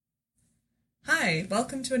Hi,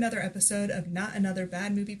 welcome to another episode of Not Another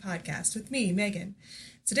Bad Movie Podcast with me, Megan.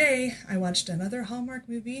 Today, I watched another Hallmark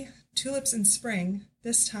movie, Tulips in Spring,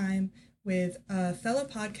 this time with a fellow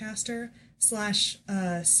podcaster slash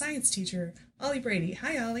science teacher, Ollie Brady.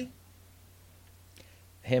 Hi, Ollie.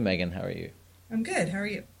 Hey, Megan, how are you? I'm good. How are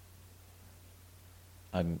you?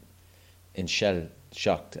 I'm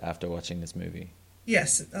shocked after watching this movie.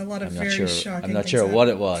 Yes, a lot of I'm very not sure, shocking I'm not things sure happened. what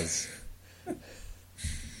it was.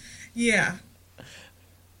 Yeah.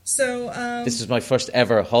 So, This is my first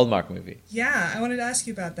ever Hallmark movie. yeah, I wanted to ask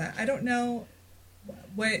you about that. I don't know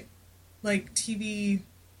what, TV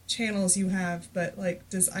channels you have, but,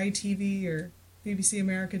 does ITV or BBC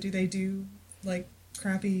America, do they do,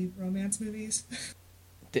 crappy romance movies?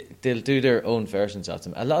 They'll do their own versions of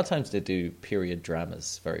them. A lot of times they do period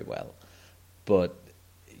dramas very well. But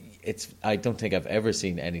I don't think I've ever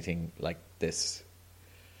seen anything like this.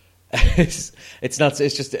 It's not.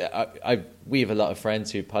 It's just we have a lot of friends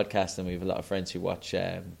who podcast and we have a lot of friends who watch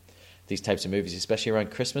these types of movies, especially around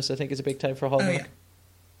Christmas. I think is a big time for Hallmark, Oh, yeah.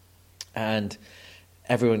 and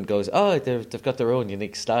everyone goes, "Oh, they've got their own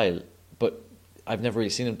unique style." But I've never really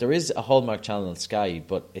seen them. There is a Hallmark channel on Sky,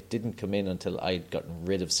 but it didn't come in until I'd gotten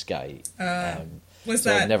rid of Sky. Was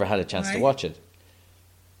so that I've never had a chance why? to watch it.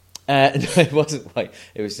 No, it wasn't why.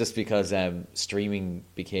 It was just because streaming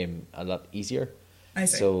became a lot easier. I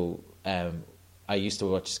see. So I used to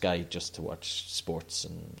watch Sky just to watch sports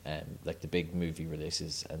and the big movie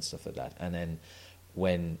releases and stuff like that. And then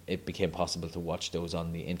when it became possible to watch those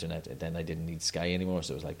on the internet, then I didn't need Sky anymore.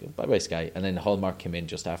 So it was like, bye-bye Sky. And then Hallmark came in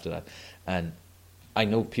just after that. And I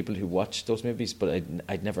know people who watch those movies, but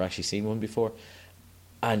I'd never actually seen one before.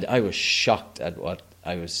 And I was shocked at what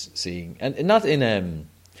I was seeing. And not in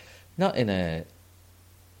a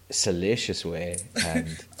salacious way.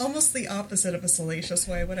 And Almost the opposite of a salacious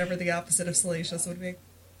way, whatever the opposite of salacious would be.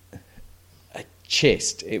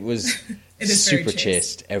 chaste. It was It is very super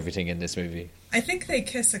chaste. chaste, everything in this movie. I think they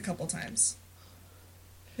kiss a couple times.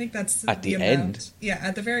 I think that's At the amount. end? Yeah,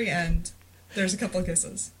 at the very end, there's a couple of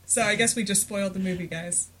kisses. So I guess we just spoiled the movie,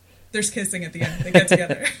 guys. There's kissing at the end. They get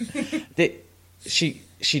together.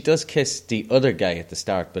 She does kiss the other guy at the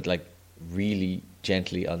start, but really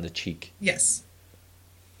gently on the cheek. Yes.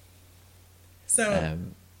 So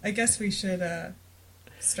I guess we should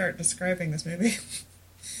start describing this movie.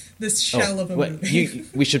 This shell of a movie.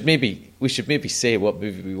 We should maybe say what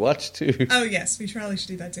movie we watched too. Oh, yes, we probably should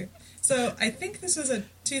do that too. So I think this was a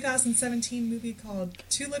 2017 movie called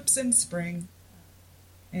Tulips in Spring.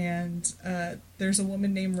 And there's a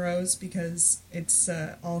woman named Rose because it's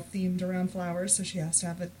all themed around flowers, so she has to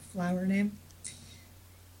have a flower name.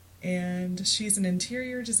 And she's an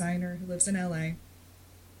interior designer who lives in LA.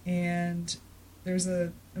 And there's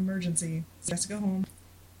an emergency. So she has to go home.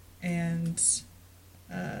 And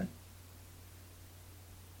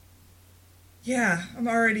yeah, I'm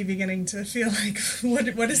already beginning to feel like,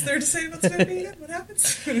 what is there to say about this movie again? What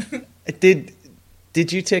happens?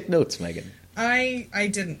 Did you take notes, Megan? I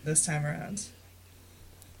didn't this time around.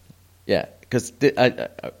 Yeah, because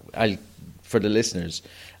I for the listeners,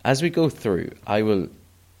 as we go through, I will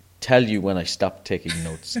tell you when I stop taking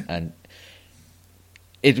notes, and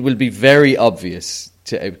it will be very obvious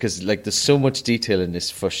because there's so much detail in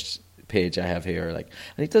this first page I have here. And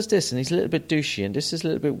he does this, and he's a little bit douchey, and this is a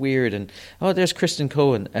little bit weird, and there's Kristen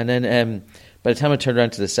Cohen, and then by the time I turn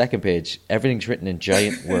around to the second page, everything's written in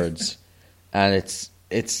giant words, and it's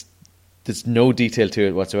there's no detail to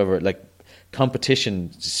it whatsoever.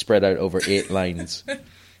 Competition spread out over 8 lines.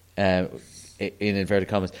 In inverted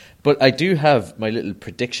commas. But I do have my little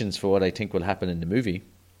predictions for what I think will happen in the movie.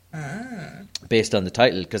 Based on the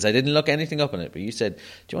title, because I didn't look anything up on it. But you said, do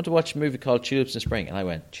you want to watch a movie called Tulips in Spring? And I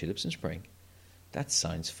went, Tulips in Spring? That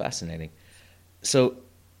sounds fascinating. So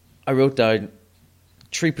I wrote down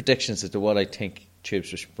 3 predictions as to what I think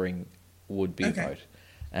Tulips in Spring would be about.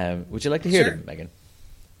 Would you like to hear them, Megan?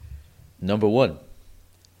 Number 1.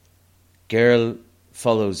 Girl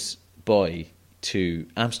follows boy to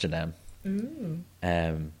Amsterdam. Ooh.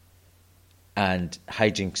 And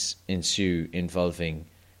hijinks ensue involving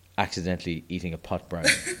accidentally eating a pot brownie.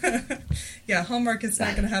 Yeah, Hallmark is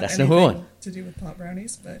not going to have That's number anything 1. to do with pot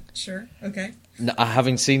brownies, but sure, okay. Now,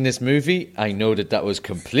 having seen this movie, I know that was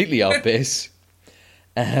completely off base.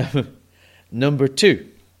 Number 2.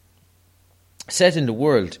 Set in the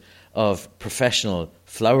world of professional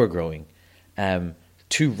flower growing,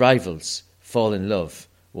 2 rivals fall in love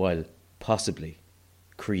while possibly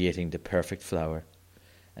creating the perfect flower.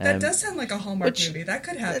 That does sound like a Hallmark movie. That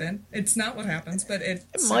could happen. It's not what happens, but it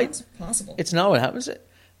sounds possible. It's not what happens.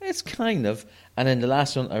 It's kind of. And then the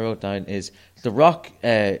last one I wrote down is The Rock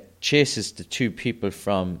chases the 2 people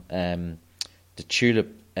from the the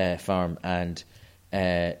tulip farm, and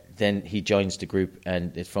then he joins the group,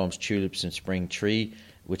 and it forms Tulips in Spring 3,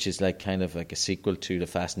 which is like kind of like a sequel to the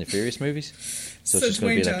Fast and the Furious movies. So it's just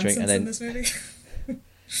going to be like drink. And then in this movie.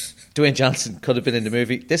 Dwayne Johnson could have been in the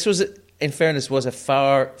movie. This was, in fairness, was a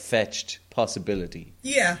far-fetched possibility.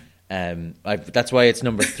 Yeah. That's why it's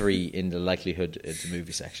number 3 in the likelihood of the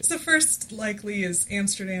movie section. So first likely is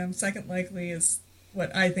Amsterdam. Second likely is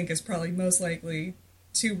what I think is probably most likely,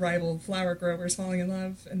 2 rival flower growers falling in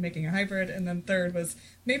love and making a hybrid. And then third was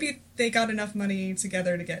maybe they got enough money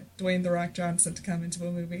together to get Dwayne "The Rock" Johnson to come into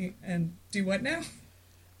a movie and do what now?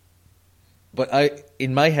 But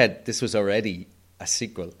in my head, this was already a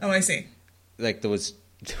sequel. Oh, I see. Like there was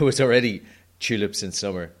already Tulips in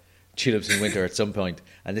Summer, Tulips in Winter at some point,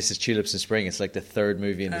 and this is Tulips in Spring. It's like the 3rd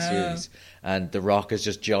movie in the series, and The Rock has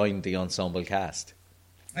just joined the ensemble cast.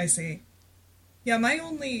 I see. Yeah, my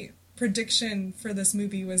only prediction for this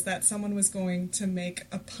movie was that someone was going to make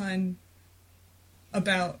a pun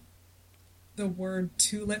about the word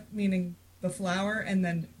tulip, meaning the flower, and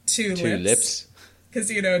then two lips. Because,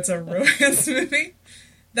 it's a romance movie.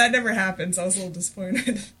 That never happened, so I was a little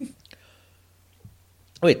disappointed.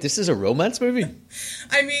 Wait, this is a romance movie?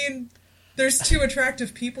 I mean, there's 2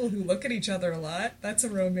 attractive people who look at each other a lot. That's a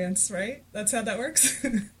romance, right? That's how that works?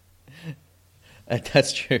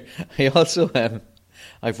 That's true. I also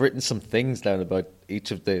I've written some things down about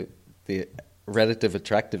each of the relative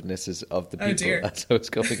attractivenesses of the people as I was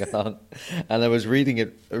going along, and I was reading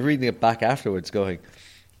it back afterwards, going,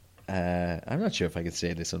 I'm not sure if I can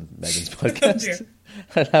say this on Megan's podcast.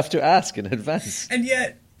 I'd have to ask in advance. And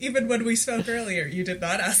yet, even when we spoke earlier, you did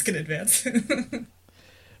not ask in advance.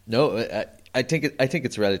 No, I think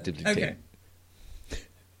it's relatively tame.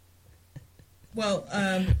 Well,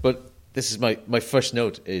 but this is my first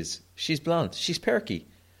note is she's blonde, she's perky,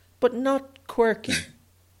 but not quirky.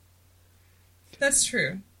 That's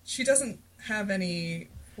true. She doesn't have any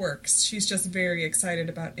quirks. She's just very excited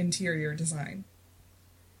about interior design.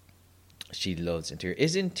 She loves interior.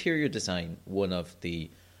 Is interior design one of the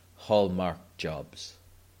hallmark jobs?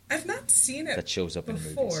 I've not seen it that shows up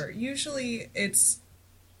before. In movies. Usually it's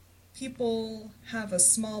people have a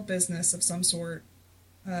small business of some sort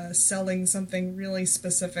selling something really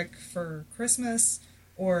specific for Christmas,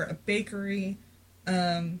 or a bakery,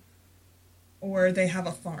 or they have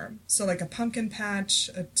a farm. So like a pumpkin patch,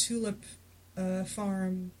 a tulip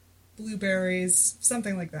farm, blueberries,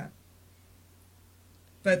 something like that.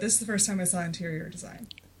 But this is the first time I saw interior design.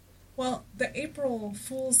 Well, the April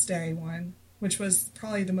Fool's Day one, which was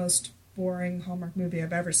probably the most boring Hallmark movie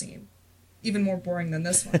I've ever seen, even more boring than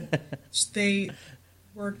this one. They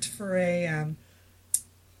worked for a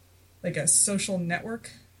social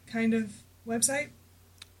network kind of website.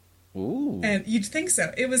 Ooh. And you'd think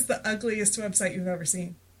so. It was the ugliest website you've ever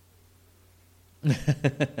seen.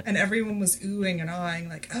 And everyone was oohing and ahhing,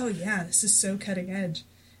 like, oh yeah, this is so cutting edge.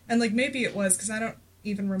 And like maybe it was, because I don't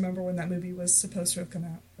even remember when that movie was supposed to have come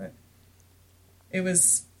out, but it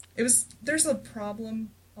was there's a problem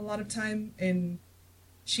a lot of time in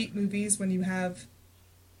cheap movies when you have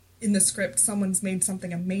in the script someone's made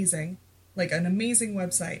something amazing, like an amazing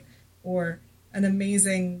website or an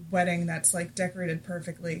amazing wedding that's like decorated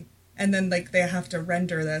perfectly, and then like they have to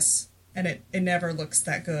render this and it never looks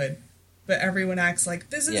that good, but everyone acts like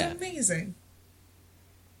this is amazing.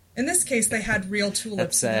 In this case they had real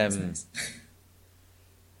tulips.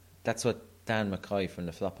 That's what Dan McKay from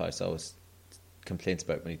the Flophouse always complains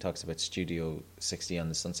about when he talks about Studio 60 on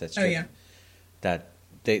the Sunset Strip. Oh, yeah. That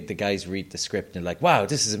the guys read the script and they're like, wow,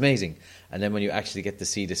 this is amazing. And then when you actually get to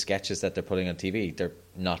see the sketches that they're putting on TV, they're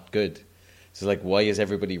not good. So like, why is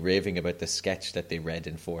everybody raving about the sketch that they read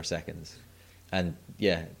in 4 seconds? And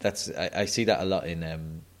yeah, I see that a lot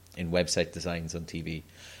in website designs on TV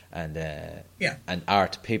and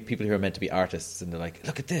art. People who are meant to be artists and they're like,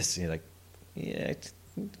 look at this. And you're like, yeah, it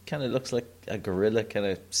kind of looks like a gorilla kind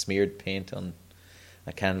of smeared paint on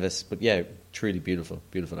a canvas. But yeah, truly beautiful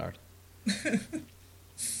art.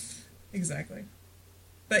 Exactly.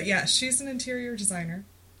 But yeah, she's an interior designer.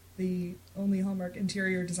 The only Hallmark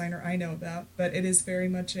interior designer I know about. But it is very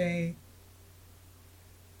much a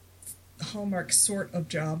Hallmark sort of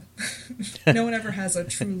job. No one ever has a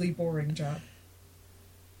truly boring job.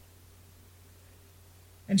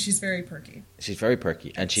 And she's very perky. She's very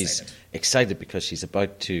perky. And she's excited because she's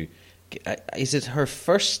about to... Is it her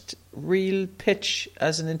first real pitch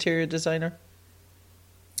as an interior designer?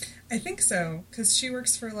 I think so, because she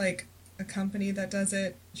works for like a company that does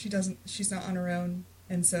it. She's not on her own,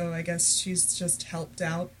 and so I guess she's just helped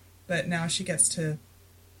out, but now she gets to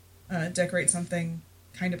decorate something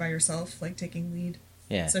kind of by herself, like taking lead.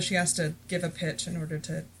 Yeah. So she has to give a pitch in order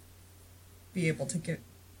to be able to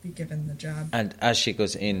be given the job. And as she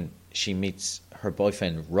goes in, she meets her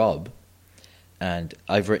boyfriend, Rob. And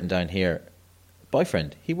I've written down here,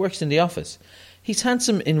 boyfriend, he works in the office. He's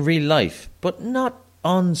handsome in real life, but not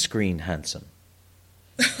on-screen handsome.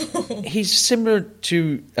 He's similar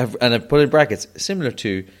to, and I've put in brackets, similar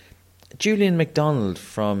to Julian MacDonald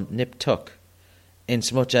from Nip Tuck, in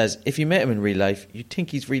so much as if you met him in real life, you'd think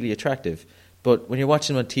he's really attractive. But when you're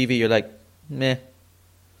watching him on TV, you're like, meh.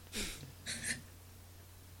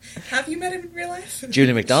 Have you met him in real life?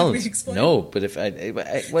 Julian MacDonald? Explain? No, but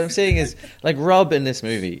what I'm saying is, like Rob in this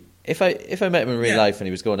movie, if I met him in real life and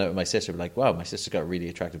he was going out with my sister, I'd be like, wow, my sister's got a really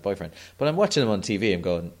attractive boyfriend. But I'm watching him on TV, I'm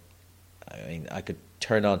going, I mean, I could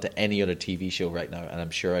turn on to any other TV show right now and I'm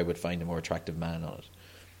sure I would find a more attractive man on it.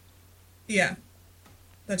 Yeah,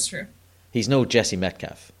 that's true. He's no Jesse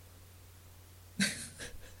Metcalfe.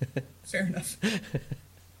 Fair enough.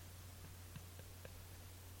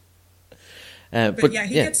 But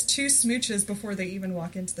he gets 2 smooches before they even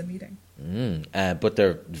walk into the meeting. But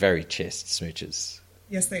they're very chaste smooches.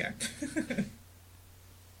 Yes, they are.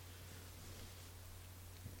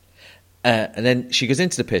 And then she goes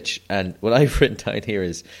into the pitch, and what I've written down here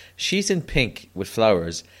is she's in pink with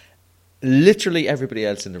flowers. Literally everybody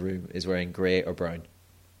else in the room is wearing grey or brown.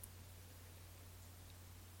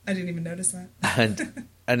 I didn't even notice that.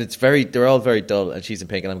 And it's they're all very dull, and she's in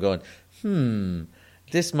pink, and I'm going,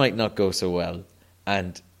 this might not go so well.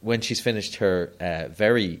 And when she's finished her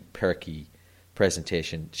very perky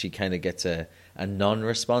presentation, she kind of gets a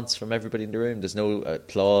non-response from everybody in the room. There's no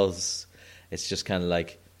applause. It's just kind of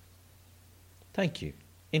like, thank you.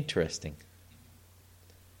 Interesting.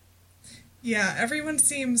 Yeah, everyone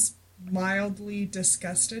seems mildly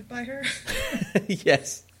disgusted by her.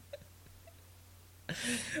 Yes.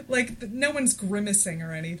 Like, no one's grimacing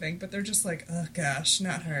or anything, but they're just like, oh gosh,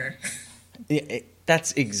 not her. Yeah,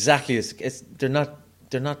 that's exactly they're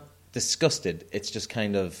not disgusted. It's just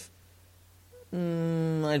kind of,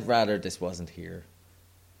 I'd rather this wasn't here.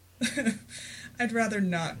 I'd rather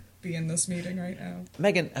not be in this meeting right now.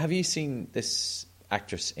 Megan, have you seen this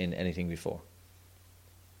actress in anything before?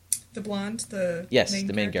 The blonde, the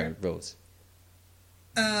main girl, Rose.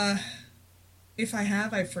 If I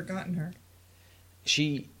have, I've forgotten her.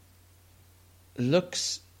 She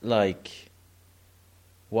looks like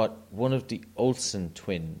what one of the Olsen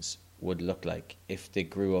twins would look like if they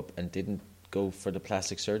grew up and didn't go for the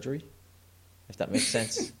plastic surgery, if that makes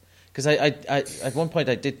sense. Because I at one point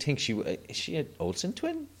I did think is she an Olsen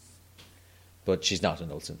twin? But she's not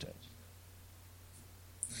an Olsen twin.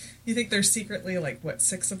 You think there's secretly,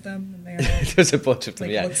 6 of them? And they all, there's a bunch of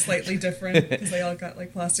them, look slightly different because they all got,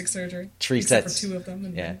 plastic surgery. 3 except sets. for 2 of them.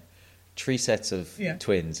 And yeah. 3 sets of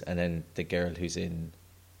twins, and then the girl who's in...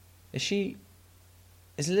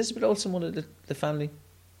 Is Elizabeth Olsen one of the family?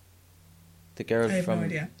 The girl I have from... no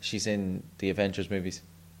idea. She's in the Avengers movies.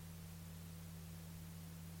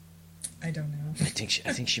 I don't know. I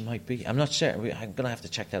think she might be. I'm not sure. I'm going to have to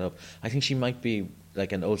check that up. I think she might be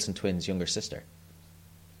like an Olsen twins' younger sister.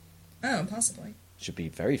 Oh, possibly. Should be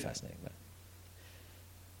very fascinating.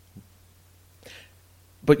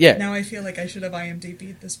 But yeah. Now I feel like I should have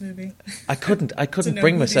IMDb'd this movie. I couldn't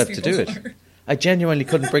bring myself to do it. I genuinely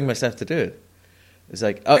couldn't bring myself to do it. It's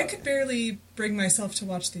like, I could barely bring myself to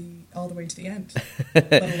watch all the way to the end,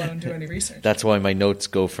 let alone do any research. That's why my notes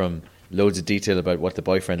go from loads of detail about what the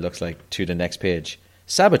boyfriend looks like to the next page.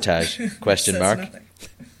 Sabotage? Question mark. Nothing.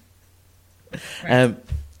 Right.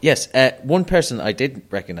 Yes, one person I did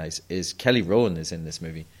recognise is Kelly Rowan is in this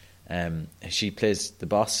movie. She plays the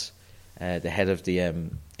boss, the head of the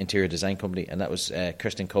interior design company, and that was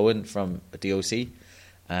Kristen Cohen from DOC.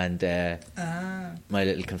 And my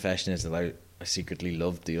little confession is that I secretly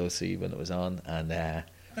loved DOC when it was on. And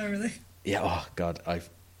oh, really? Yeah. Oh God,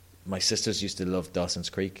 my sisters used to love Dawson's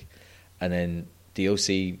Creek, and then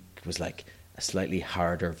DOC was like a slightly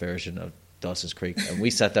harder version of Dawson's Creek, and we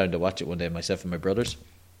sat down to watch it one day, myself and my brothers.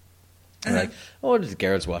 And like, oh, the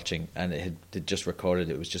girls watching, and it just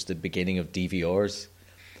recorded. It was just the beginning of DVRs,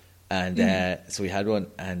 and so we had one,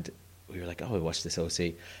 and we were like, oh, we'll watch this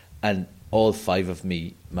OC, and all 5 of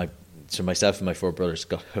myself and my 4 brothers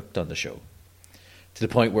got hooked on the show, to the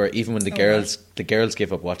point where even when the girls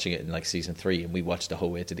gave up watching it in like season 3, and we watched the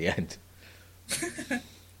whole way to the end.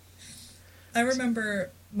 I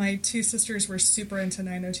remember my 2 sisters were super into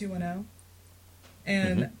 90210,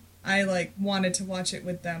 and I wanted to watch it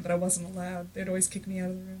with them, but I wasn't allowed. They'd always kick me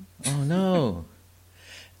out of the room. Oh no.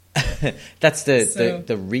 That's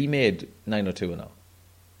the remade 90210.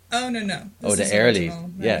 Oh no. This the early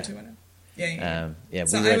 90210. Yeah. Yeah,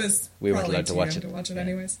 so we weren't allowed to watch it. To watch it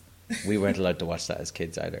anyways. We weren't allowed to watch that as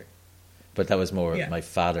kids either. But that was more Yeah. my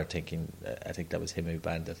father thinking. I think that was him who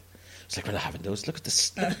banned it. It's like, we're not having those. Look at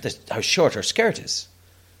this. Look at this. How short her skirt is.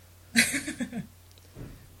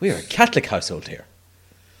 We are a Catholic household here.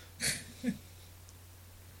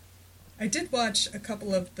 I did watch a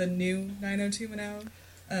couple of the new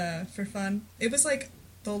 90210 for fun. It was like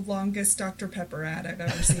the longest Dr. Pepper ad I've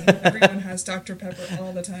ever seen. Everyone has Dr. Pepper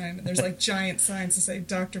all the time. And there's like giant signs to say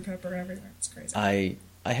Dr. Pepper everywhere. It's crazy.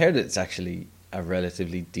 I heard it's actually a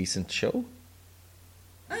relatively decent show.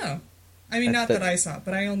 Oh. I mean, not that I saw,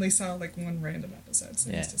 but I only saw like one random episode,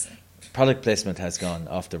 so Yeah. to say. Product placement has gone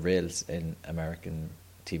off the rails in American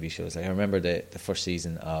TV shows. Like I remember the first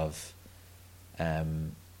season of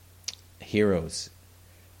Heroes.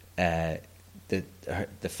 The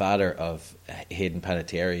father of Hayden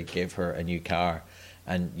Panettiere gave her a new car,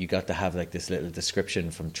 and you got to have like this little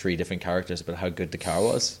description from 3 different characters about how good the car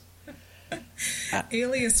was.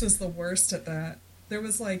 Alias was the worst at that. There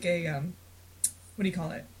was like a what do you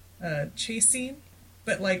call it? A chase scene,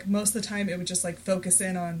 but like most of the time it would just like focus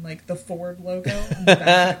in on like the Ford logo on the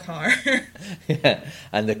back of the car. Yeah,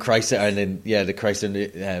 and the Chrysler, and then the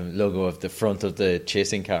Chrysler logo of the front of the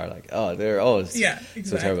chasing car. Like, oh, they're all Yeah, exactly.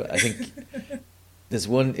 so terrible. I think there's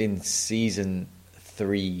one in season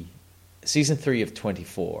 3 of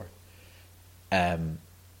 24,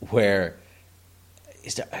 where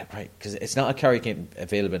is that right? Because it's not a carry game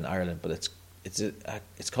available in Ireland, but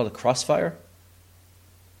it's called a Crossfire.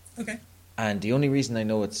 Okay. And the only reason I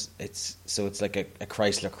know it's like a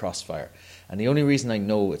Chrysler Crossfire, and the only reason I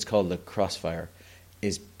know it's called the Crossfire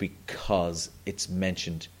is because it's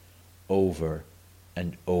mentioned over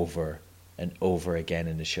and over and over again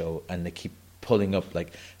in the show, and they keep pulling up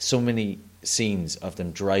like so many scenes of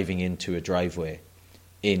them driving into a driveway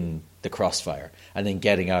in the Crossfire and then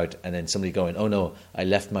getting out, and then somebody going, "Oh no, I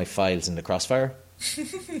left my files in the Crossfire.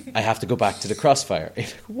 I have to go back to the Crossfire."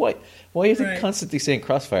 Why are they constantly saying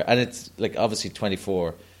Crossfire? And it's like obviously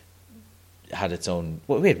 24 had its own.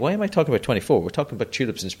 Wait, why am I talking about 24? We're talking about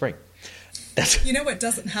Tulips in Spring. You know what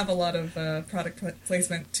doesn't have a lot of product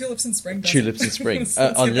placement? Tulips in Spring doesn't. Tulips in Spring.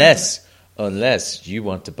 Unless you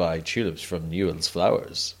want to buy tulips from Newell's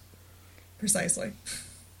Flowers. Precisely.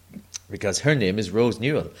 Because her name is Rose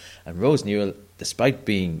Newell. And Rose Newell, despite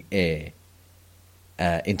being a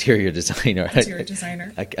interior designer.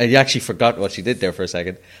 I actually forgot what she did there for a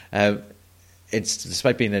second. It's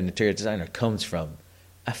despite being an interior designer, comes from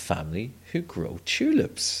a family who grow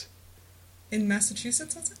tulips. In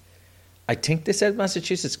Massachusetts, was it? I think they said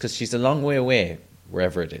Massachusetts because she's a long way away,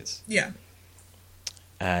 wherever it is. Yeah.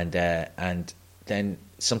 And then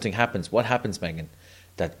something happens. What happens, Megan,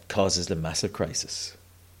 that causes the massive crisis?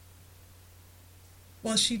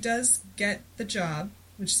 Well, she does get the job,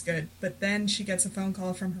 which is good, but then she gets a phone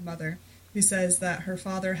call from her mother who says that her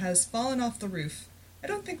father has fallen off the roof. I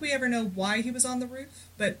don't think we ever know why he was on the roof,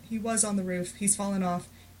 but he was on the roof, he's fallen off,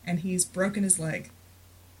 and he's broken his leg.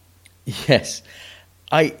 Yes.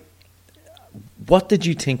 What did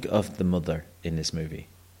you think of the mother in this movie?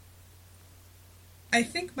 I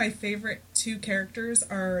think my favorite 2 characters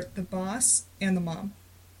are the boss and the mom.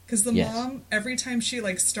 Because the mom, every time she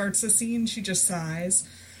like starts a scene, she just sighs.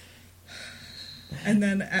 And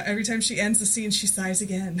then every time she ends the scene, she sighs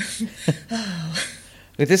again. Oh.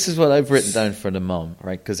 This is what I've written down for the mom,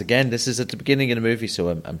 right? Because again, this is at the beginning of the movie, so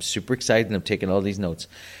I'm super excited and I'm taking all these notes.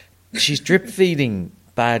 She's drip feeding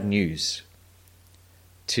bad news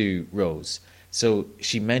to Rose. So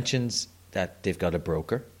she mentions that they've got a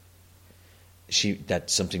broker.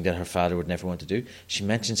 That's something that her father would never want to do. She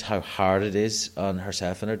mentions how hard it is on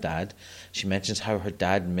herself and her dad. She mentions how her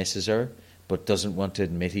dad misses her, but doesn't want to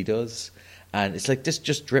admit he does. And it's like this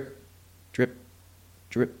just drip, drip,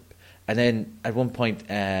 drip. And then at one point,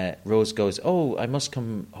 Rose goes, "Oh, I must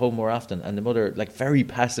come home more often." And the mother, like very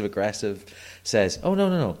passive-aggressive, says, "Oh,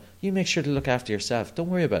 no. You make sure to look after yourself. Don't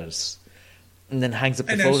worry about us." And then hangs up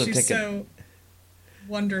the phone. She's so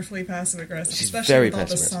wonderfully passive-aggressive, She's especially very with all the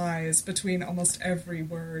passive-aggressive. sighs between almost every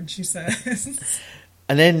word she says.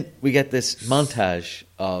 And then we get this montage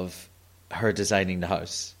of her designing the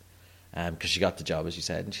house. Because she got the job, as you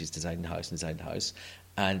said, and she's designing the house.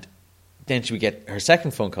 And then we get her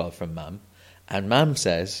second phone call from Mom, and Mom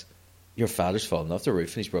says, "Your father's fallen off the roof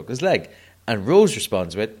and he's broke his leg." And Rose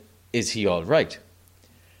responds with, "Is he all right?"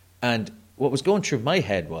 And what was going through my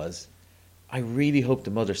head was, I really hope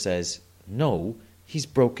the mother says, "No, he's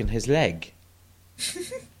broken his leg."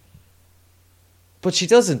 But she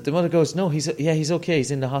doesn't. The mother goes, "No, he's okay.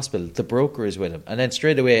 He's in the hospital. The broker is with him." And then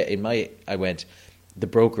straight away I went, the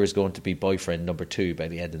broker is going to be boyfriend number 2 by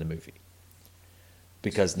the end of the movie.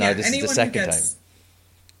 Because now this is the second time.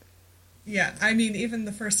 Yeah, I mean, even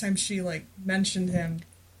the first time she, like, mentioned him,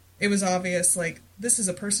 it was obvious, like, this is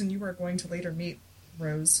a person you are going to later meet,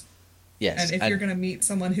 Rose. Yes. And if you're going to meet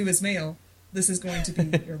someone who is male, this is going to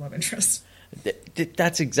be your love interest.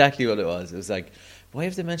 That's exactly what it was. It was like, why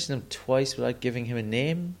have they mentioned him twice without giving him a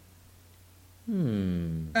name?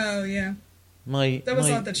 Oh, yeah. That was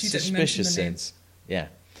odd that she didn't mention the name. Sense. Yeah.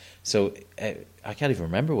 So I can't even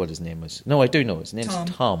remember what his name was. No, I do know. His name's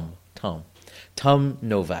Tom. Tom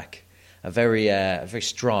Novak. A very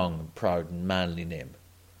strong, proud, and manly name.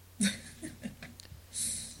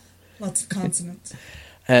 Lots of consonants.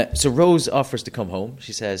 So Rose offers to come home.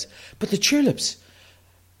 She says, but the tulips,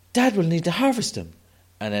 Dad will need to harvest them.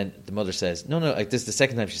 And then the mother says, no, this is the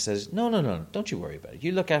second time she says, no, don't you worry about it.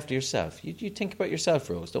 You look after yourself. You think about yourself,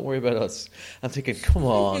 Rose. Don't worry about us. I'm thinking, come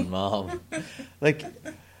on, Mom. Like,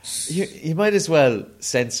 you might as well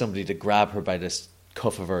send somebody to grab her by the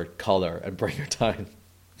cuff of her collar and bring her down.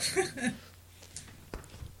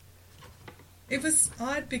 It was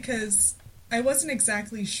odd because I wasn't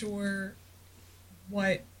exactly sure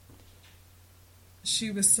what she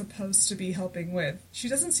was supposed to be helping with. She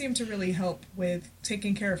doesn't seem to really help with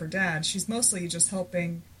taking care of her dad. She's mostly just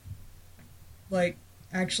helping, like,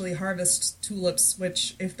 actually harvest tulips,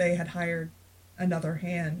 which, if they had hired another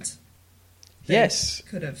hand, yes,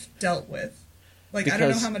 could have dealt with. Like, because I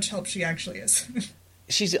don't know how much help she actually is.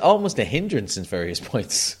 She's almost a hindrance in various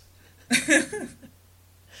points.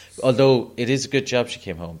 Although it is a good job she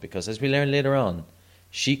came home, because as we learn later on,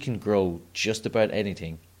 she can grow just about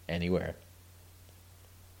anything, anywhere.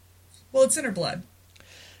 Well, it's in her blood.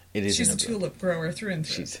 It is. She's a tulip grower through and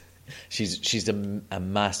through. She's a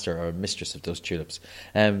master or a mistress of those tulips.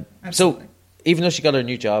 So even though she got her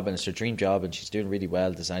new job and it's her dream job and she's doing really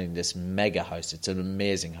well designing this mega house, it's an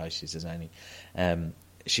amazing house she's designing.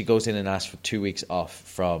 She goes in and asks for 2 weeks off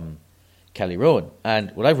from Kelly Rowan.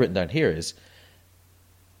 And what I've written down here is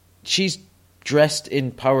she's dressed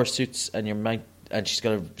in power suits and she's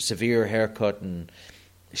got a severe haircut and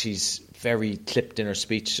she's very clipped in her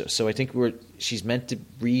speech. So I think she's meant to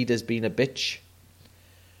read as being a bitch.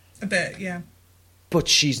 A bit, yeah. But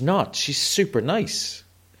she's not. She's super nice.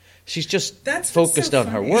 She's just focused so on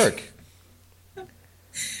her work.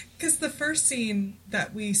 Because the first scene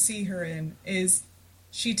that we see her in is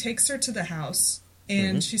she takes her to the house,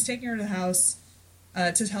 and she's taking her to the house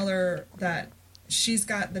to tell her that she's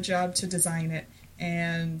got the job to design it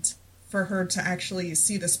and for her to actually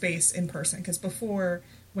see the space in person. Because before,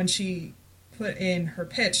 when she put in her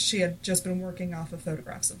pitch, she had just been working off of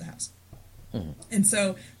photographs of the house. And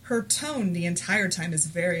so her tone the entire time is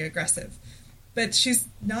very aggressive. But she's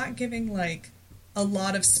not giving, like, a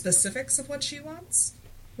lot of specifics of what she wants,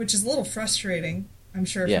 which is a little frustrating, I'm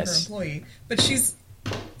sure, for her employee. But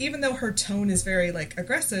even though her tone is very, like,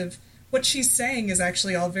 aggressive, what she's saying is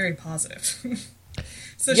actually all very positive.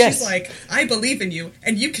 So she's like, I believe in you,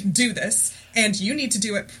 and you can do this, and you need to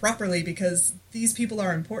do it properly because these people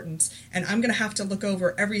are important, and I'm going to have to look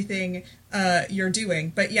over everything you're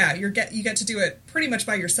doing. But yeah, you get to do it pretty much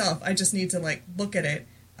by yourself. I just need to, like, look at it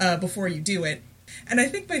before you do it. And I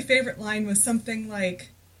think my favorite line was something like,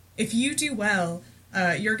 if you do well,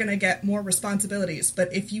 you're going to get more responsibilities,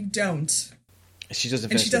 but if you don't... She doesn't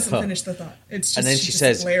finish the thought. It's just, and then she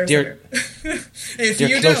says, they're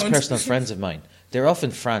close personal friends of mine. They're off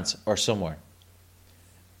in France or somewhere.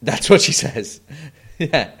 That's what she says.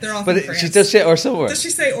 Yeah. They're off in France. She does say or somewhere. Does she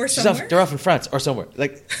say or somewhere? They're off in France or somewhere.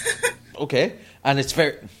 Like, okay. And it's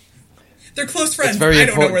very... They're close friends. It's very I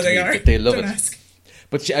don't know where they are. They love don't it. Ask.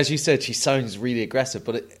 But as you said, she sounds really aggressive,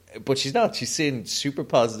 but she's not. She's saying super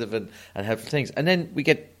positive and helpful things. And then we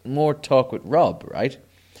get more talk with Rob, right?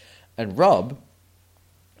 And Rob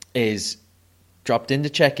is dropped in to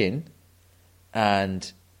check in,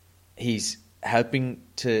 and he's helping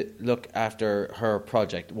to look after her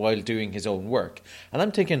project while doing his own work. And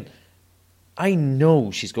I'm thinking, I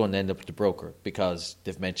know she's going to end up with the broker because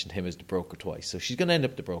they've mentioned him as the broker twice. So she's going to end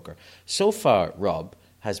up with the broker. So far, Rob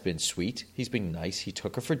has been sweet. He's been nice. He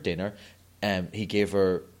took her for dinner. He gave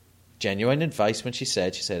her genuine advice when she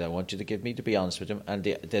said, I want you to be honest with him. And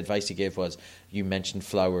the advice he gave was, you mentioned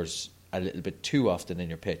flowers a little bit too often in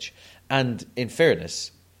your pitch. And in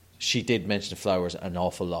fairness, she did mention flowers an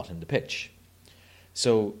awful lot in the pitch.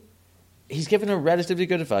 So he's given her relatively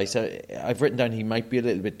good advice. I've written down he might be a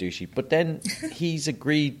little bit douchey, but then he's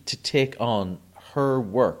agreed to take on her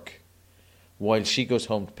work while she goes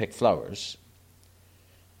home to pick flowers,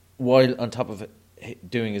 while on top of it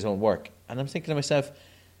doing his own work. And I'm thinking to myself,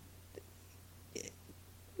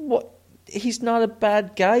 what? He's not a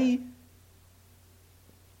bad guy.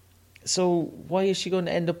 So why is she going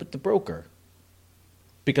to end up with the broker?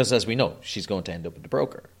 Because as we know, she's going to end up with the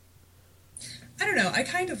broker. I don't know. I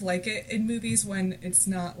kind of like it in movies when it's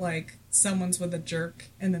not like someone's with a jerk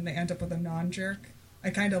and then they end up with a non-jerk. I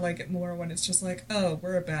kind of like it more when it's just like, oh,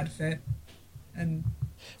 we're a bad fit, and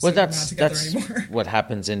so Well, we're not together anymore. what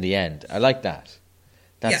happens in the end. I like that.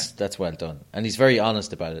 That's well done, and he's very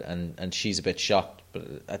honest about it. And she's a bit shocked, but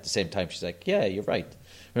at the same time, she's like, "Yeah, you're right."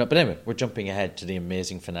 But anyway, we're jumping ahead to the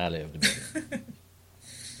amazing finale of the movie.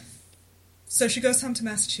 So she goes home to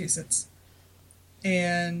Massachusetts,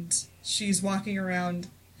 and she's walking around.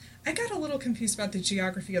 I got a little confused about the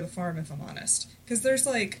geography of the farm, if I'm honest, because there's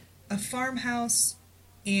like a farmhouse,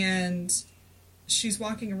 and she's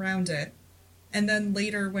walking around it, and then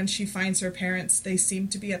later when she finds her parents, they seem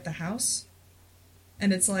to be at the house.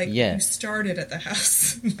 And it's like, Yeah. you started at the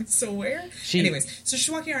house. So where? Anyways, so she's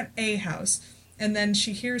walking around a house, and then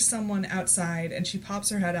she hears someone outside, and she pops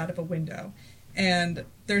her head out of a window. And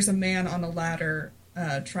there's a man on a ladder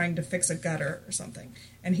trying to fix a gutter or something.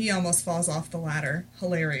 And he almost falls off the ladder,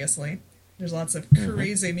 hilariously. There's lots of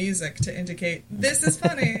crazy music to indicate, this is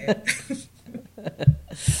funny.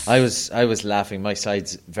 I was laughing. My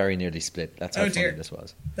sides very nearly split. That's how funny this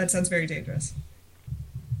was. That sounds very dangerous.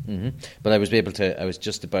 But I was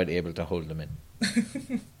just about able to hold them in.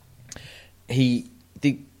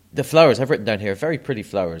 The flowers I've written down here, very pretty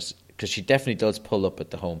flowers, because she definitely does pull up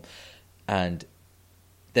at the home, and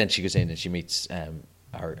then she goes in and she meets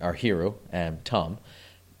our hero, Tom.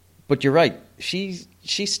 But you're right, she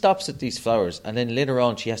stops at these flowers, and then later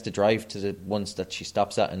on she has to drive to the ones that she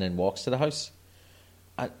stops at and then walks to the house.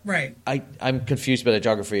 Right. I'm confused by the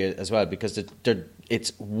geography as well, because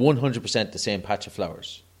it's 100% the same patch of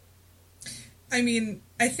flowers. I mean,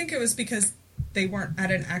 I think it was because they weren't at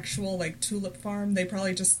an actual, like, tulip farm. They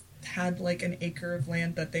probably just had, like, an acre of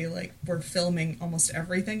land that they, like, were filming almost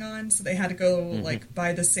everything on. So they had to go, like,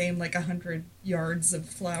 buy the same, like, 100 yards of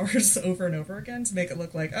flowers over and over again to make it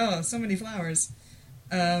look like, oh, so many flowers.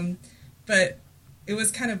 But it was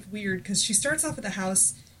kind of weird because she starts off at the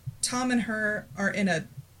house. Tom and her are in a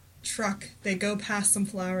truck. They go past some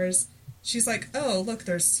flowers. She's like, oh, look,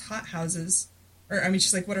 there's hot houses. Or, I mean,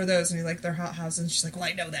 she's like, what are those? And he's like, they're hot houses. And she's like, well,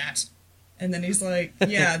 I know that. And then he's like,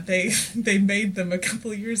 yeah, they made them a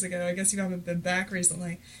couple years ago. I guess you haven't been back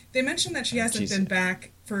recently. They mentioned that she hasn't been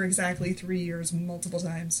back for exactly 3 years multiple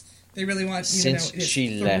times. They really want you to know it's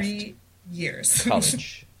she 3 years.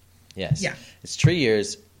 College. Yes. Yeah. It's 3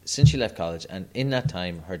 years since she left college. And in that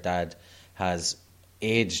time, her dad has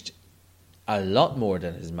aged a lot more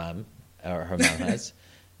than his mum, or her mum has.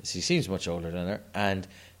 She seems much older than her. And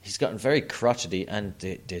he's gotten very crotchety, and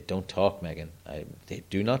they don't talk, Megan. They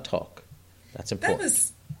do not talk. That's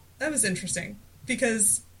important. That was interesting,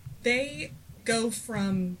 because they go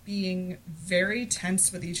from being very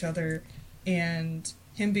tense with each other and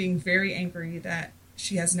him being very angry that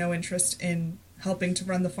she has no interest in helping to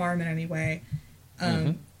run the farm in any way.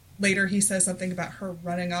 Later he says something about her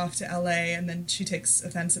running off to LA, and then she takes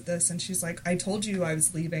offense at this, and she's like, I told you I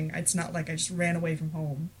was leaving. It's not like I just ran away from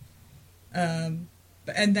home. And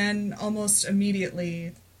then almost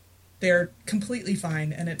immediately they're completely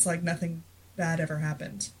fine, and it's like nothing bad ever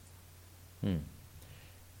happened. And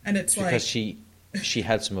it's because she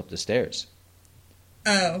helps him up the stairs.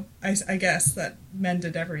 Oh, I guess that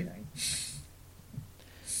mended everything.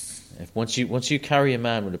 Once you carry a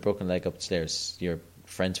man with a broken leg up the stairs, you're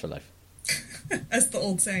friends for life. As the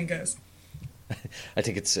old saying goes. I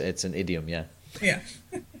think it's an idiom, yeah. Yeah.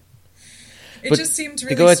 But just seemed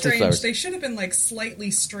really strange. They should have been like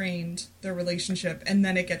slightly strained, their relationship, and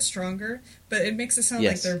then it gets stronger. But it makes it sound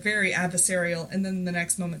like they're very adversarial, and then the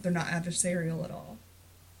next moment they're not adversarial at all.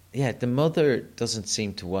 Yeah, the mother doesn't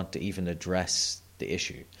seem to want to even address the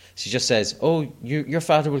issue. She just says, "Oh, your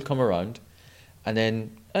father will come around," and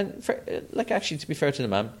then, actually, to be fair to the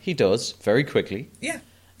man, he does very quickly. Yeah,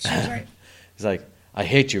 she's right. He's like, "I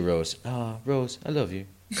hate you, Rose." "Ah, Rose, I love you.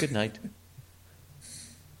 Good night."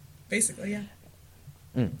 Basically, yeah.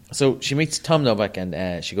 So she meets Tom Novak,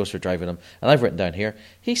 and she goes for a drive with him. And I've written down here,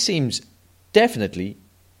 he seems definitely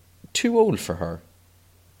too old for her.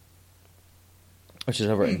 Which is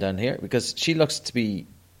what I've written down here, because she looks to be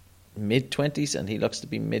mid-20s and he looks to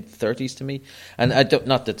be mid-30s to me. And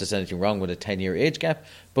not that there's anything wrong with a 10-year age gap,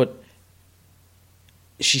 but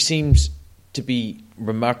she seems to be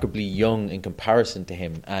remarkably young in comparison to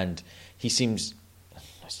him. And he seems...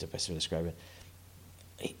 That's the best way to describe it.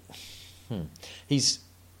 He's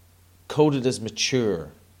coded as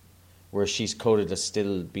mature, where she's coded as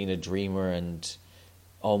still being a dreamer and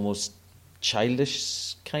almost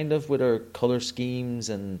childish, kind of, with her colour schemes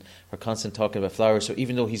and her constant talking about flowers. So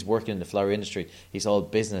even though he's working in the flower industry, he's all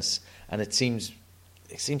business, and it seems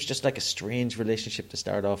just like a strange relationship to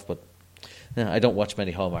start off, but No, I don't watch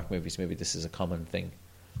many Hallmark movies. Maybe this is a common thing.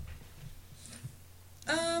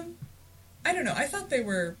 I don't know. I thought they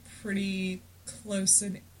were pretty close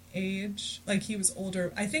in age. Like, he was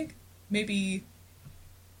older. I think maybe...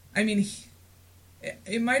 I mean,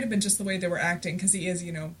 it might have been just the way they were acting, because he is,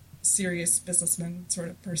 serious businessman sort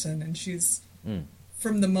of person, and she's,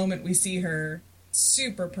 from the moment we see her,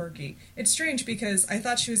 super perky. It's strange, because I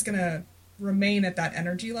thought she was going to remain at that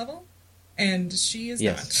energy level, and she is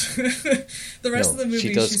not. The rest of the movie,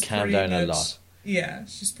 she does she's calm pretty down much, a lot. Yeah,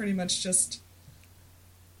 she's pretty much just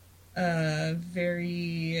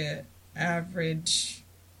very average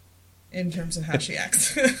in terms of how she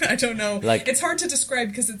acts. I don't know. Like, it's hard to describe,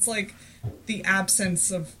 because it's like the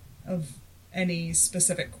absence of any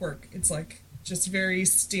specific quirk. It's like just very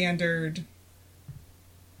standard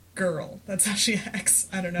girl. That's how she acts.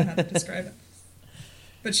 I don't know how to describe it.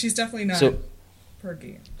 But she's definitely not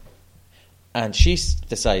perky. And she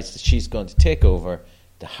decides that she's going to take over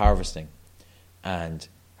the harvesting, and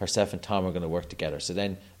herself and Tom are going to work together. So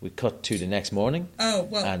then we cut to the next morning. Oh,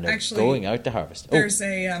 well, and they're actually, going out to harvest. There's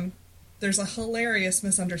a hilarious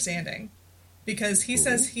misunderstanding, because he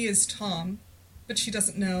says he is Tom, but she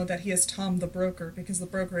doesn't know that he is Tom the broker, because the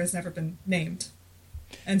broker has never been named.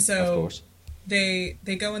 And so of course. They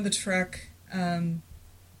go in the truck.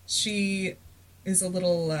 She is a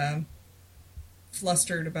little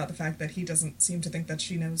flustered about the fact that he doesn't seem to think that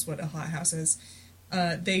she knows what a hothouse is.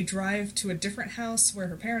 They drive to a different house where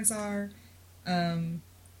her parents are, and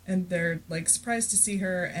they're like surprised to see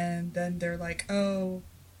her, and then they're like, "Oh,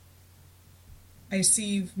 I see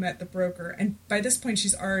you've met the broker." And by this point,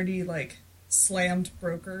 she's already like slammed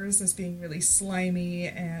brokers as being really slimy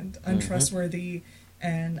and untrustworthy.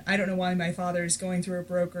 And I don't know why my father's going through a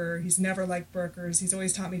broker. He's never liked brokers. He's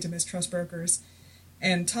always taught me to mistrust brokers.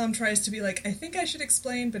 And Tom tries to be like, I think I should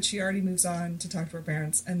explain, but she already moves on to talk to her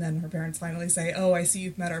parents. And then her parents finally say, "Oh, I see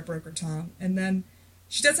you've met our broker, Tom." And then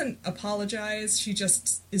she doesn't apologize. She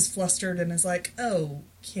just is flustered and is like,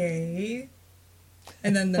 "Okay."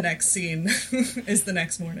 And then the next scene is the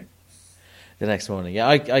next morning. The next morning, yeah,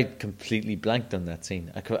 I completely blanked on that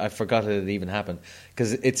scene. I forgot it even happened,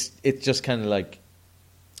 because it's just kind of like,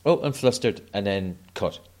 oh, I'm flustered, and then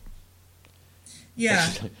cut.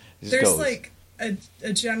 Yeah, there's goes. Like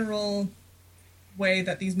a general way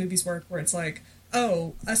that these movies work, where it's like,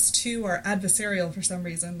 oh, us two are adversarial for some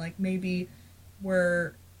reason. Like, maybe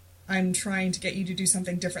I'm trying to get you to do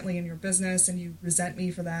something differently in your business, and you resent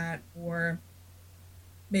me for that, or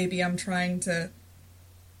maybe I'm trying to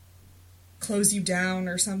close you down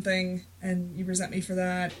or something, and you resent me for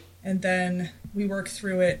that. And then we work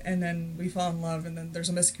through it, and then we fall in love, and then there's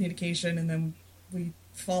a miscommunication, and then we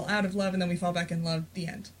fall out of love, and then we fall back in love. The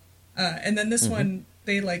end. And then this one,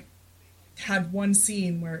 they like had one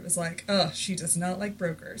scene where it was like, oh, she does not like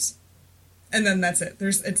brokers. And then that's it.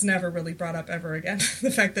 It's never really brought up ever again, the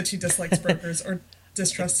fact that she dislikes brokers or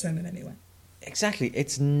distrusts him in any way. Exactly.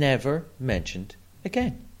 It's never mentioned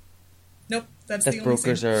again. Nope. That's that the only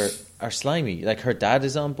brokers scene. are slimy. Like, her dad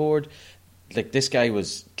is on board. Like, this guy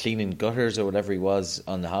was cleaning gutters or whatever he was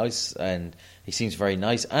on the house, and he seems very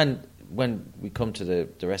nice. And when we come to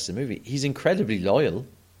the rest of the movie, he's incredibly loyal.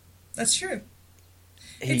 That's true.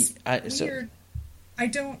 It's weird. I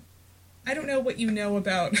don't know what you know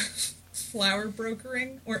about flower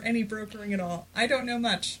brokering or any brokering at all. I don't know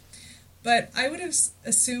much. But I would have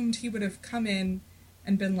assumed he would have come in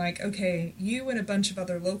and been like, okay, you and a bunch of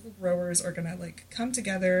other local growers are going to like come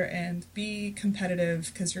together and be competitive,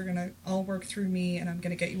 because you're going to all work through me, and I'm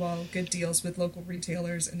going to get you all good deals with local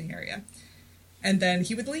retailers in the area. And then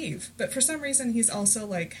he would leave. But for some reason, he's also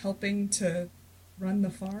like helping to run the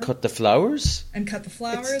farm. Cut the flowers? And cut the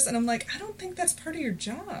flowers. And I'm like, I don't think that's part of your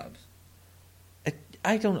job.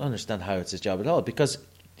 I don't understand how it's his job at all, because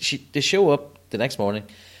they show up the next morning,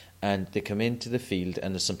 and they come into the field,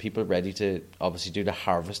 and there's some people ready to obviously do the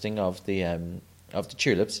harvesting of the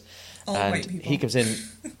tulips. All and white people. He comes in,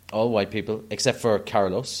 all white people, except for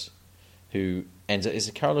Carlos, who ends up... Is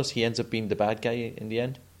it Carlos? He ends up being the bad guy in the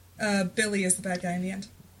end? Billy is the bad guy in the end.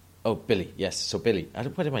 Oh, Billy, yes. So Billy.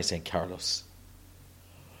 What am I saying? Carlos.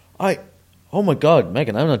 Oh my God,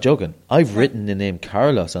 Megan, I'm not joking. I've written the name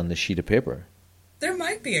Carlos on this sheet of paper. There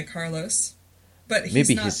might be a Carlos, but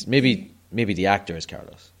he's maybe the actor is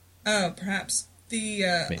Carlos. Oh, perhaps. The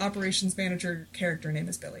operations manager character name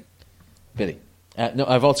is Billy. Billy. No,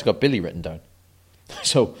 I've also got Billy written down.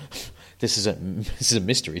 So this is a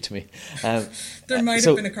mystery to me. There might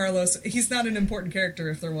have been a Carlos. He's not an important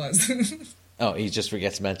character if there was. Oh, he just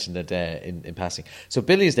gets mentioned in passing. So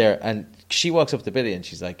Billy's there, and she walks up to Billy, and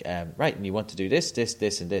she's like, right, and you want to do this, this,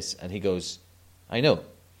 this, and this. And he goes, I know.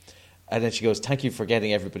 And then she goes, "Thank you for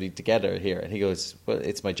getting everybody together here." And he goes, "Well,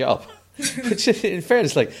 it's my job." Which, in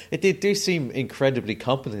fairness, like they do seem incredibly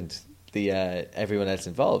competent, the everyone else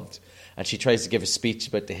involved. And she tries to give a speech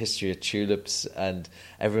about the history of tulips, and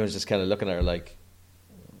everyone's just kind of looking at her like,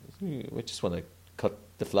 "We just want to cut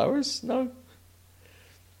the flowers now."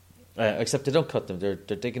 Except they don't cut them; they're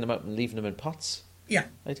digging them out and leaving them in pots. Yeah,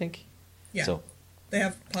 I think. Yeah, so they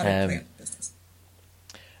have potted plant business.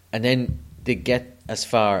 And then they get as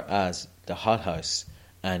far as the hothouse,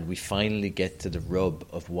 and we finally get to the rub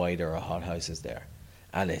of why there are hothouses there,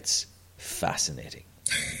 and it's fascinating.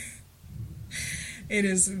 It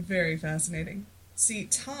is very fascinating. See,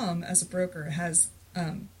 Tom, as a broker, has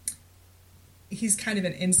he's kind of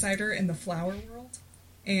an insider in the flower world,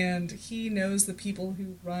 and he knows the people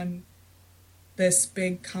who run this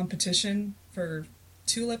big competition for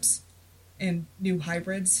tulips and new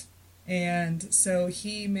hybrids, and so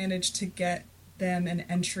he managed to get them an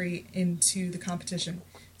entry into the competition.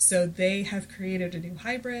 So they have created a new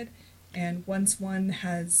hybrid, and once one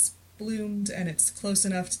has bloomed and it's close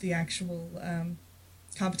enough to the actual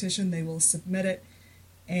competition, they will submit it,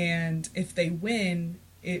 and if they win,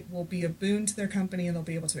 it will be a boon to their company and they'll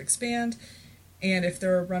be able to expand. And if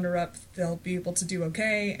they're a runner-up, they'll be able to do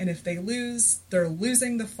okay. And if they lose, they're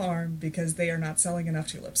losing the farm because they are not selling enough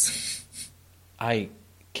tulips. I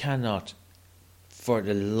cannot, for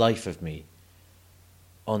the life of me,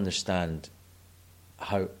 understand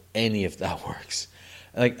how any of that works.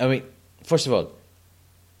 Like, I mean, first of all,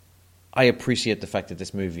 I appreciate the fact that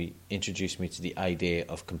this movie introduced me to the idea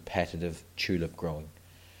of competitive tulip growing.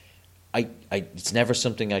 It's never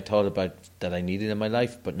something I thought about that I needed in my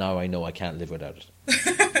life, but now I know I can't live without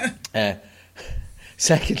it.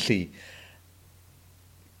 Secondly,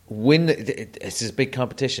 it's a big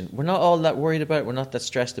competition. We're not all that worried about it. We're not that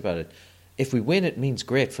stressed about it. If we win, it means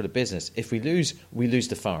great for the business. If we lose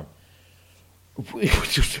the farm.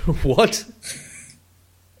 What?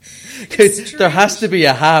 There has to be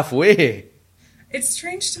a halfway. It's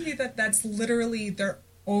strange to me that that's literally their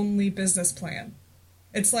only business plan.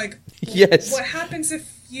 It's like, yes. What happens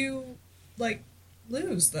if you, like,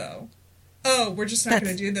 lose, though? Oh, we're just not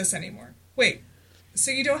going to do this anymore. Wait,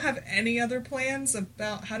 so you don't have any other plans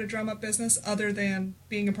about how to drum up business other than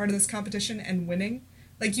being a part of this competition and winning?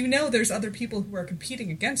 Like, you know there's other people who are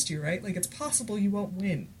competing against you, right? Like, it's possible you won't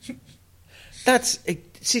win. That's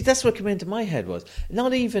what came into my head was,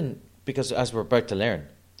 not even, because as we're about to learn,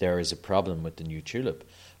 there is a problem with the new tulip,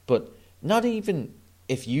 but not even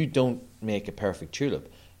if you don't make a perfect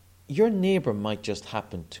tulip, your neighbour might just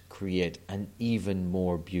happen to create an even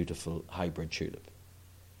more beautiful hybrid tulip.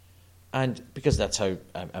 And because that's how,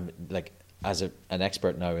 I'm like, as an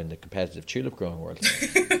expert now in the competitive tulip growing world,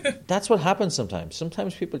 that's what happens sometimes.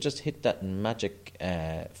 Sometimes people just hit that magic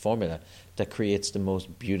formula that creates the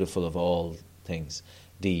most beautiful of all things,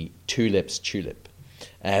 the tulip's tulip.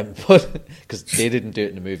 But because they didn't do it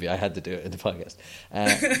in the movie, I had to do it in the podcast.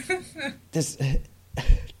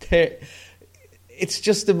 It's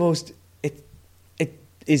just the most. It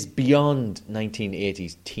is beyond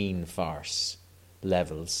 1980s teen farce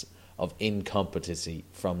levels of incompetency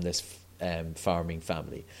from this farming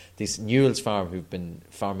family. This Newell's farm, who've been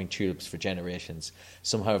farming tulips for generations,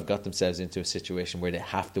 somehow have got themselves into a situation where they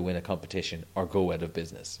have to win a competition or go out of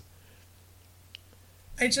business.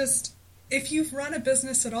 If you've run a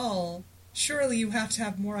business at all, surely you have to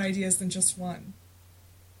have more ideas than just one.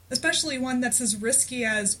 Especially one that's as risky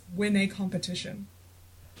as win a competition.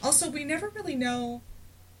 Also, we never really know,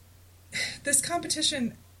 this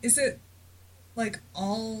competition, is it like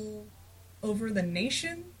all over the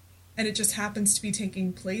nation and it just happens to be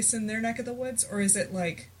taking place in their neck of the woods, or is it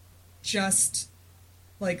like just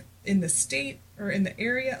like in the state or in the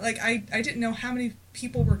area? Like I didn't know how many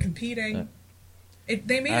people were competing.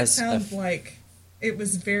 They made it sound like it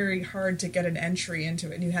was very hard to get an entry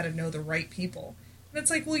into it and you had to know the right people. And it's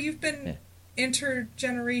like, well, you've been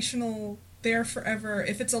intergenerational there forever.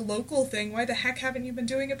 If it's a local thing, why the heck haven't you been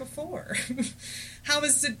doing it before? How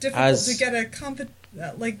is it difficult to get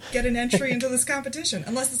get an entry into this competition?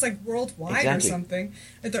 Unless it's like worldwide or something.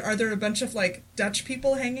 Are there a bunch of like Dutch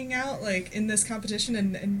people hanging out like in this competition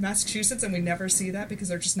in Massachusetts, and we never see that because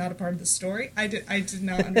they're just not a part of the story? I did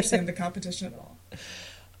not understand the competition at all.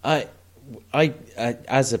 I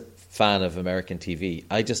as a fan of American TV,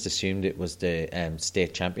 I just assumed it was the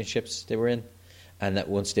state championships they were in, and that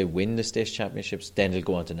once they win the state championships, then they'll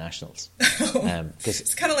go on to nationals.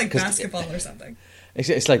 It's kind of like basketball or something.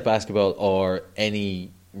 It's like basketball or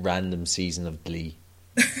any random season of Glee.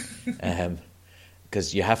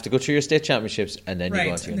 Because you have to go through your state championships and then you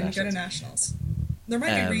go on to your nationals. Right, and then you go to nationals. There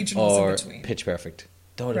might be regionals in between. Pitch Perfect.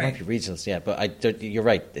 Though there might be regionals, yeah, but you're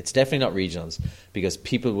right. It's definitely not regionals because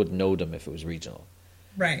people would know them if it was regional.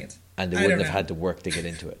 Right. And they wouldn't have had to work to get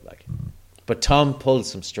into it. Like, but Tom pulled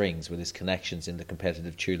some strings with his connections in the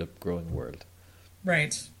competitive tulip growing world.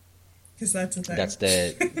 Right. Because that's a thing. That's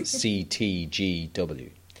the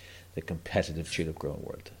CTGW, the competitive tulip growing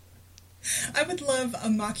world. I would love a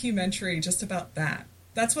mockumentary just about that.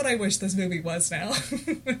 That's what I wish this movie was now.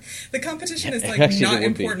 The competition is like not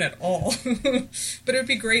important at all. But it would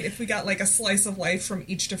be great if we got like a slice of life from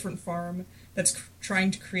each different farm that's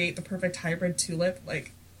trying to create the perfect hybrid tulip.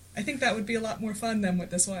 Like, I think that would be a lot more fun than what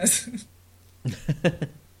this was.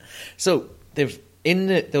 So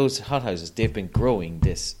those hothouses, they've been growing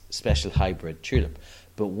this special hybrid tulip.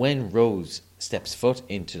 But when Rose steps foot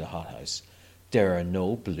into the hothouse, there are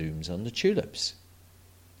no blooms on the tulips.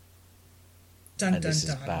 Dun, and dun, this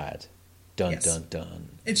dun. is bad. Dun, Yes. dun, dun.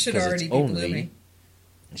 It should already be blooming.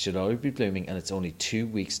 It should already be blooming, and it's only 2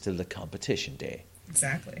 weeks till the competition day.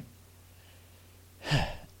 Exactly.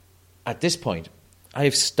 At this point, I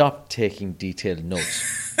have stopped taking detailed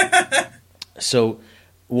notes. So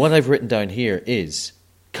what I've written down here is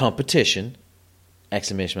competition,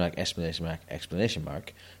 exclamation mark, exclamation mark, exclamation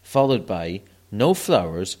mark, followed by no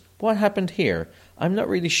flowers. What happened here? I'm not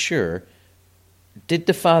really sure. Did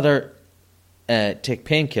the father take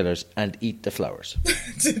painkillers and eat the flowers?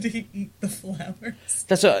 Did he eat the flowers?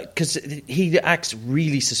 That's because he acts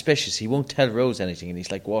really suspicious. He won't tell Rose anything, and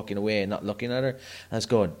he's like walking away and not looking at her. And I was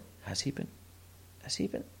going, has he been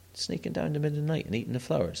sneaking down in the middle of the night and eating the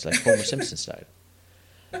flowers like Homer Simpson style?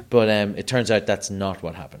 But it turns out that's not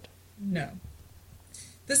what happened. No.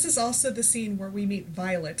 This is also the scene where we meet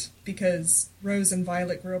Violet, because Rose and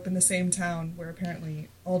Violet grew up in the same town where apparently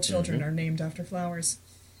all children are named after flowers.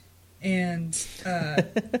 And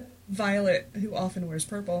Violet, who often wears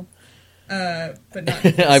purple, but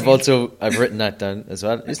not. I've written that down as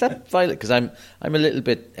well. Is that Violet? Because I'm a little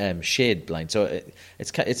bit shade blind, so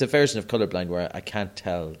it's a version of colorblind where I can't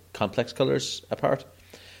tell complex colors apart.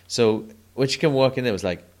 So when she came walking in, it was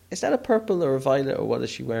like, is that a purple or a violet, or what is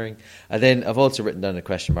she wearing? And then I've also written down a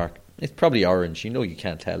question mark. It's probably orange. You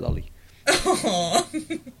can't tell, Ollie.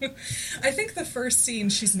 Aww. I think the first scene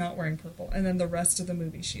she's not wearing purple, and then the rest of the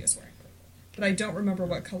movie she is wearing purple. But I don't remember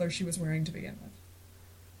what color she was wearing to begin with.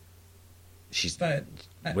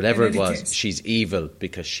 Whatever it was, she's evil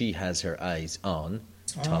because she has her eyes on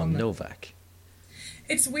Tom Novak.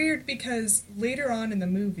 It's weird because later on in the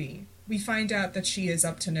movie, we find out that she is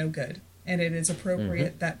up to no good, and it is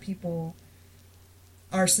appropriate that people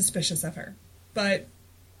are suspicious of her. But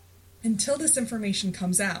until this information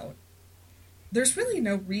comes out, there's really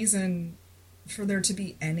no reason for there to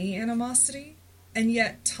be any animosity, and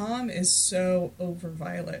yet Tom is so over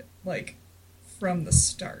Violet, like, from the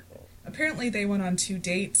start. Apparently they went on 2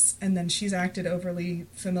 dates, and then she's acted overly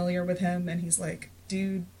familiar with him, and he's like,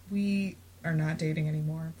 dude, we are not dating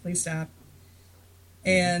anymore. Please stop.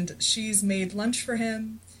 And she's made lunch for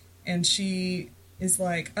him, and she is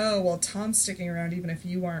like, oh, well, Tom's sticking around even if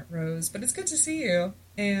you aren't, Rose, but it's good to see you.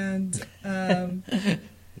 And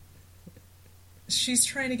she's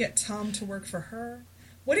trying to get Tom to work for her.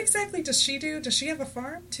 What exactly does she do? Does she have a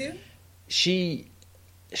farm, too? She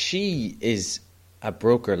is a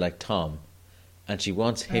broker like Tom, and she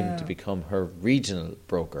wants him to become her regional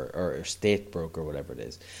broker or state broker, whatever it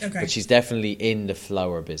is. Okay. But she's definitely in the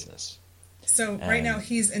flower business. So right now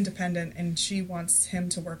he's independent, and she wants him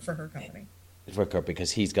to work for her company. Work her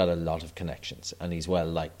because he's got a lot of connections, and he's well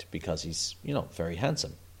liked because he's, very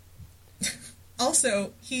handsome.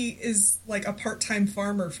 Also, he is like a part-time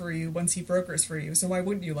farmer for you once he brokers for you, so why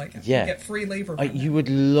wouldn't you like him? Yeah. You get free labor from him. You would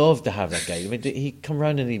love to have that guy. I mean, he'd come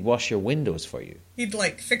around and he'd wash your windows for you. He'd,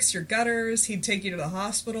 fix your gutters, he'd take you to the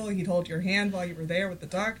hospital, he'd hold your hand while you were there with the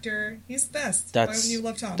doctor. He's the best. Why wouldn't you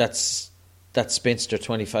love Tom? That spinster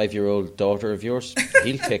 25-year-old daughter of yours,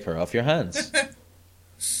 he'll take her off your hands.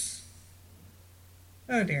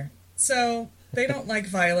 Oh, dear. So, they don't like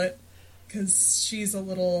Violet, because she's a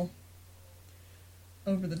little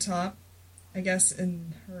over the top, I guess,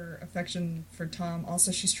 in her affection for Tom.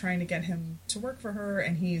 Also, she's trying to get him to work for her,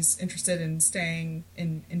 and he's interested in staying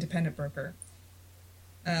in independent broker.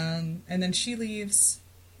 And then she leaves,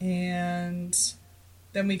 and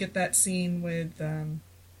then we get that scene with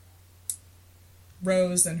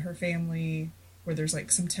Rose and her family where there's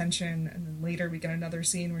some tension, and then later we get another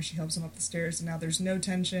scene where she helps him up the stairs, and now there's no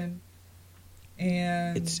tension.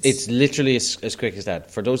 And it's literally as quick as that.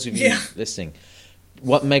 For those of you listening,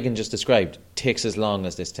 what Megan just described takes as long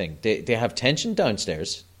as this thing. They have tension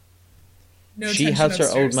downstairs. No she tension helps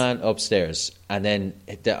upstairs. her old man upstairs, and then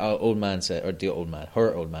her old man says,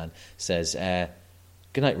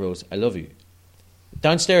 "Good night, Rose. I love you."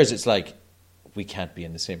 Downstairs, it's like, we can't be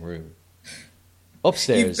in the same room.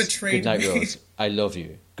 Upstairs, You've betrayed good night, me. Rose. I love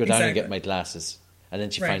you. Go down and Exactly. get my glasses. And then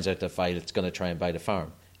she Right. finds out that Violet's going to try and buy the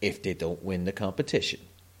farm if they don't win the competition.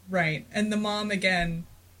 Right. And the mom, again,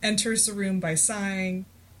 enters the room by sighing,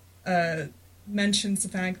 mentions the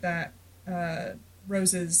fact that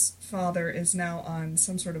Rose's father is now on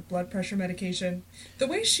some sort of blood pressure medication. The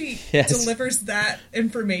way she Yes. delivers that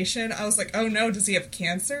information, I was like, oh no, does he have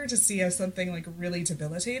cancer? Does he have something like really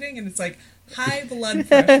debilitating? And it's like high blood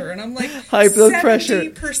pressure. And I'm like, High blood pressure.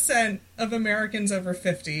 70% of Americans over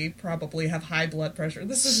 50 probably have high blood pressure.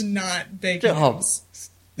 This is not big Oh. news.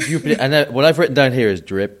 What I've written down here is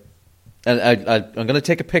drip. And I'm going to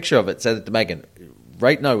take a picture of it, send it to Megan.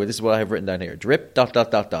 Right now, this is what I have written down here. Drip, ... Drip, ...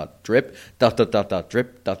 Drip, ...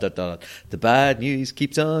 Drip, ... The bad news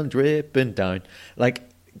keeps on dripping down. Like,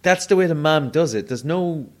 that's the way the mom does it. There's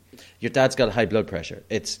no, your dad's got high blood pressure.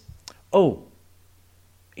 It's, oh,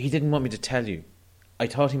 he didn't want me to tell you. I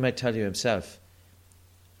thought he might tell you himself.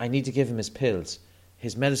 I need to give him his pills.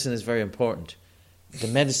 His medicine is very important. The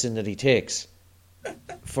medicine that he takes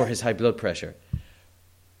for his high blood pressure.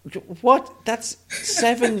 What? That's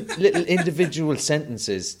 7 little individual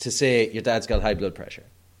sentences to say your dad's got high blood pressure.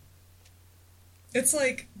 It's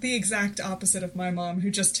like the exact opposite of my mom, who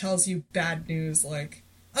just tells you bad news like,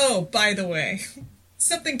 oh, by the way,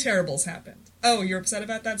 something terrible's happened. Oh, you're upset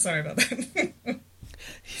about that? Sorry about that.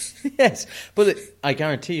 Yes, but I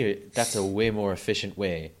guarantee you that's a way more efficient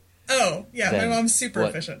way. Oh, yeah, my Then mom's super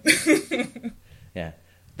what- efficient. Yeah.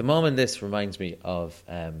 The mom in this reminds me of,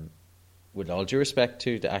 with all due respect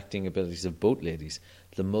to the acting abilities of both ladies,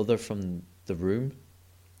 the mother from The Room.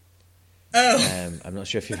 Oh, I'm not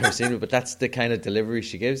sure if you've ever seen it, but that's the kind of delivery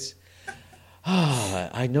she gives.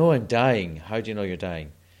 I know I'm dying. How do you know you're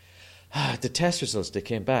dying? The test results, they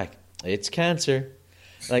came back. It's cancer.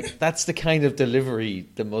 Like, that's the kind of delivery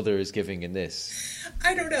the mother is giving in this.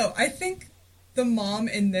 I don't know. I think the mom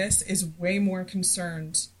in this is way more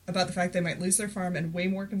concerned about the fact they might lose their farm and way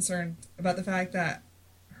more concerned about the fact that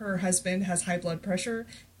her husband has high blood pressure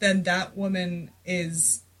than that woman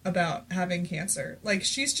is about having cancer. Like,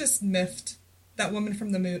 she's just miffed. That woman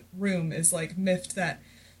from the room is, like, miffed that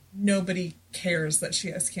nobody cares that she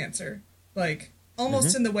has cancer. Like,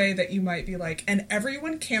 almost in the way that you might be like, and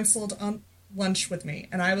everyone canceled on lunch with me.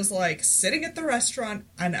 And I was, like, sitting at the restaurant,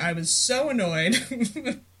 and I was so annoyed.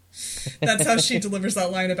 That's how she delivers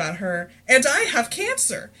that line about her. And I have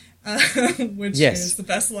cancer, which Yes. is the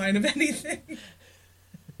best line of anything.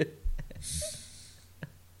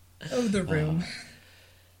 Oh, The Room.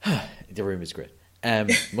 The Room is great.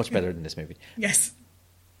 Much better than this movie. Yes.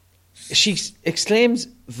 She exclaims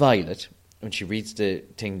Violet when she reads the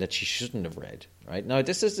thing that she shouldn't have read, right? Now,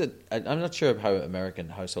 this is I'm not sure how American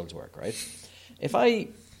households work, right? If I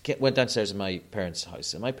went downstairs in my parents'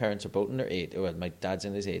 house, and my parents are both in their 80s, well, my dad's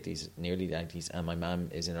in his 80s, nearly 90s, and my mum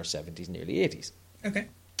is in her 70s, nearly 80s. Okay.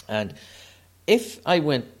 And if I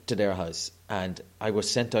went to their house and I was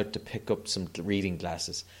sent out to pick up some reading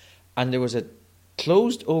glasses, and there was a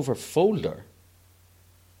closed over folder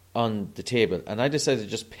on the table, and I decided to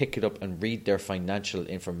just pick it up and read their financial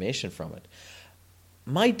information from it,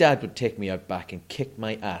 my dad would take me out back and kick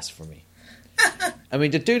my ass for me. I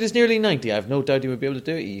mean, the dude is nearly 90. I have no doubt he would be able to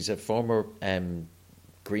do it. He's a former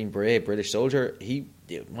Green Beret British soldier.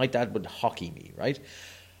 My dad would hockey me, right?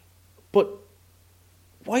 But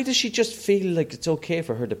why does she just feel like it's okay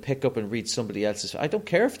for her to pick up and read somebody else's? I don't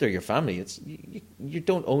care if they're your family. It's you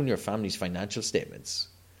don't own your family's financial statements.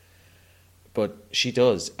 But she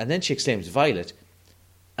does. And then she exclaims, Violet.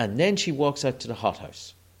 And then she walks out to the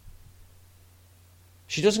hothouse.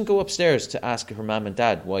 She doesn't go upstairs to ask her mum and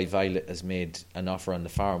dad why Violet has made an offer on the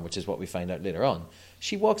farm, which is what we find out later on.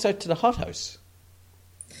 She walks out to the hothouse.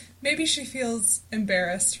 Maybe she feels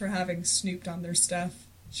embarrassed for having snooped on their stuff.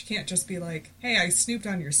 She can't just be like, hey, I snooped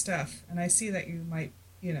on your stuff, and I see that you might,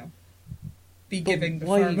 be But giving the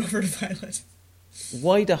why- farm over to Violet.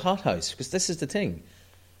 Why the hothouse? Because this is the thing.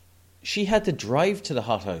 She had to drive to the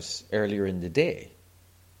hothouse earlier in the day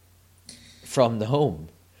from the home.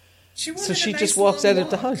 She wanted So a she nice just walks long out of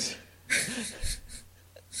the walk. house.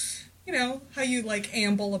 You know, how you,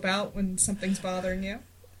 amble about when something's bothering you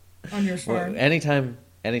on your farm. Well, anytime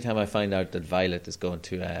I find out that Violet is going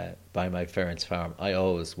to buy my parents' farm, I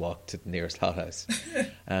always walk to the nearest hothouse.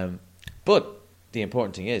 But the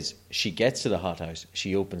important thing is, she gets to the hothouse,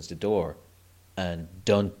 she opens the door, and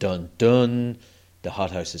dun dun dun, the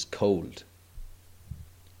hothouse is cold.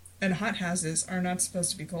 And hothouses are not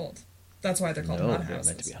supposed to be cold. That's why they're called No, hothouses. they're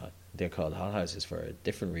meant to be hot. They're called hothouses for a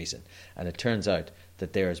different reason. And it turns out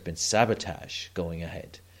that there has been sabotage going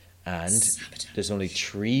ahead. And Sabotage. there's only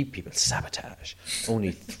 3 people. Sabotage.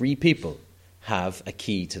 Only 3 people have a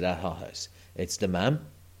key to that hothouse. It's the mum,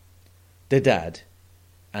 the dad,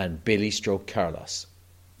 and Billy stroke Carlos.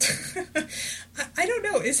 I don't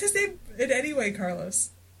know. Is his name in any way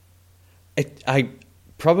Carlos? I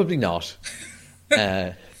probably not. I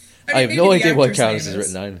have maybe no the idea what actor's Carlos name is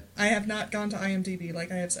written down. I have not gone to IMDb,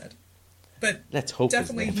 like I have said. But Let's hope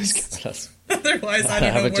definitely his name is Carlos. Otherwise, I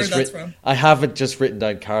don't know where that's from. I haven't just written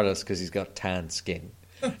down Carlos because he's got tan skin.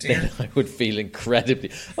 Oh, dear. Then I would feel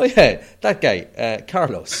incredibly... Oh, yeah, that guy,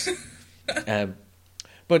 Carlos.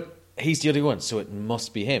 But he's the only one, so it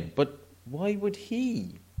must be him. But why would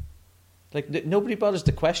he? Like, nobody bothers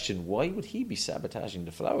to question, why would he be sabotaging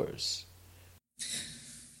the flowers?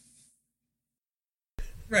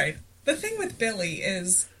 Right. The thing with Billy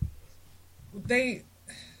is they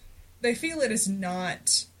feel it is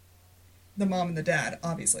not the mom and the dad,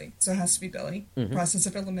 obviously. So it has to be Billy. Mm-hmm. Process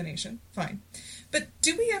of elimination. Fine. But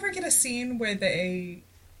do we ever get a scene where they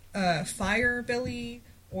fire Billy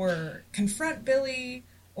or confront Billy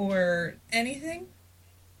or anything?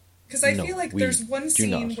 Because I feel like there's one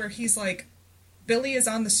scene where he's like, Billy is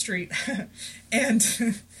on the street. And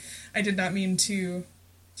I did not mean to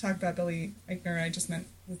talk about Billy Eichner. I just meant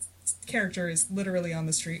the character is literally on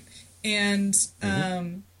the street. And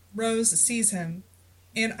Rose sees him.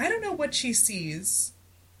 And I don't know what she sees,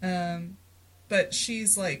 but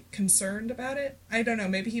she's, like, concerned about it. I don't know.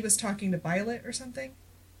 Maybe he was talking to Violet or something.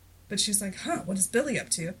 But she's like, what is Billy up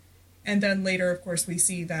to? And then later, of course, we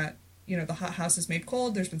see that, you know, the hothouse is made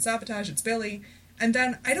cold. There's been sabotage. It's Billy. And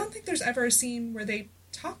then I don't think there's ever a scene where they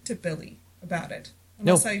talk to Billy about it.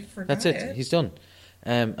 Unless I forgot that's it. He's done.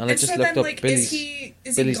 And I just so looked then, up like, Billy's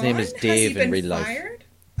name is Dave in real life. Fired?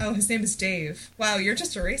 Oh, his name is Dave. Wow, you're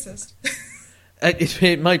just a racist.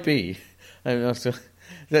 It might be. I'm not so,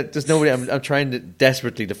 there's nobody. I'm trying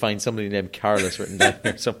desperately to find somebody named Carlos written down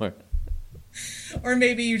here somewhere. Or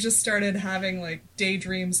maybe you just started having, like,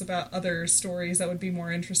 daydreams about other stories that would be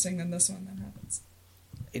more interesting than this one that happens.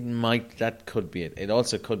 That could be it. It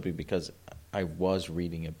also could be because I was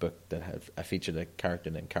reading a book that had featured a character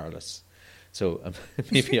named Carlos. So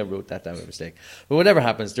maybe I wrote that down by mistake. But whatever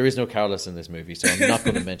happens, there is no Carlos in this movie, so I'm not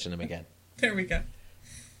going to mention him again. There we go.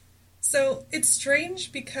 So it's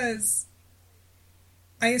strange because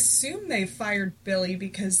I assume they fired Billy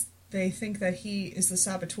because they think that he is the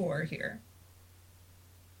saboteur here.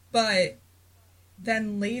 But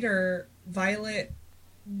then later, Violet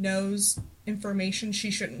knows information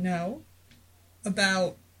she shouldn't know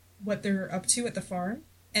about what they're up to at the farm.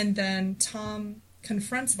 And then Tom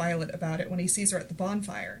confronts Violet about it when he sees her at the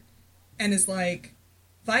bonfire and is like,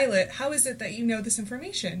 Violet, how is it that you know this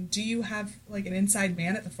information? Do you have, like, an inside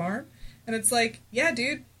man at the farm? And it's like, yeah,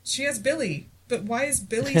 dude, she has Billy. But why is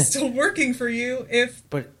Billy still working for you if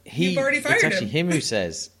you've already fired him? It's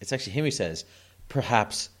actually him who says,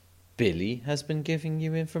 perhaps Billy has been giving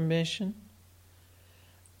you information?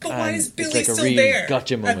 But why is Billy like still there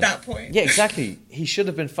gotcha moment at that point? Yeah, exactly. He should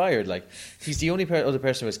have been fired. Like, he's the only other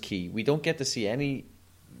person who was key. We don't get to see any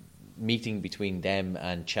meeting between them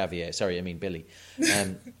and Xavier. Sorry, I mean Billy.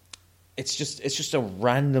 It's just a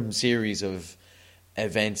random series of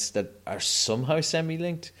events that are somehow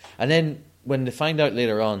semi-linked. And then when they find out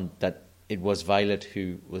later on that it was Violet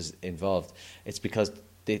who was involved, it's because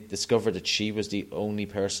they discovered that she was the only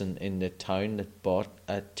person in the town that bought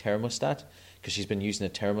a thermostat, because she's been using a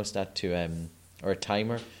thermostat to or a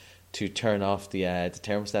timer to turn off the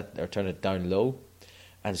thermostat or turn it down low.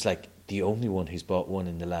 And it's like, the only one who's bought one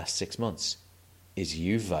in the last 6 months is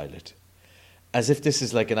you, Violet. As if this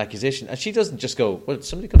is like an accusation. And she doesn't just go, well,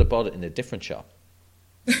 somebody could have bought it in a different shop.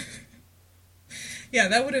 Yeah,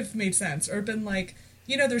 that would have made sense. Or been like,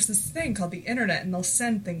 you know, there's this thing called the internet and they'll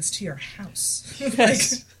send things to your house. Yes.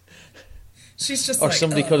 Like, she's just or like,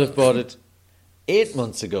 somebody could have bought it 8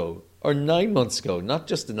 months ago or 9 months ago, not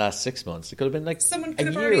just in the last 6 months. It could have been like someone could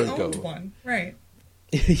a have year already ago. owned one. Right.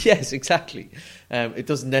 Yes, exactly. It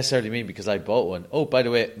doesn't necessarily mean because I bought one. Oh, by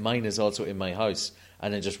the way, mine is also in my house,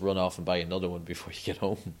 and then just run off and buy another one before you get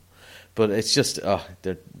home. But it's just,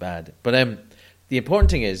 they're bad. But the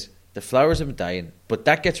important thing is the flowers have been dying, but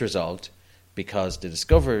that gets resolved because they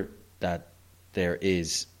discover that there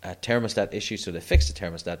is a thermostat issue, so they fix the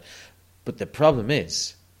thermostat. But the problem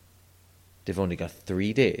is they've only got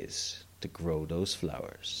 3 days to grow those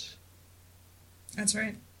flowers. That's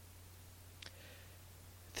right.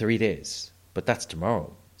 3 days, but that's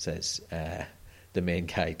tomorrow, says the main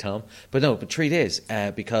guy, Tom. But 3 days,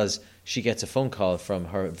 because she gets a phone call from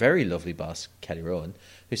her very lovely boss, Kelly Rowan,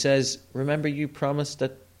 who says, remember you promised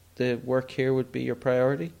that the work here would be your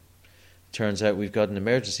priority? turns out we've got an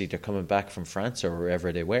emergency. They're coming back from France or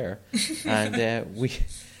wherever they were, and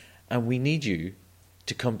we need you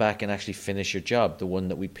to come back and actually finish your job, the one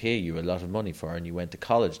that we pay you a lot of money for, and you went to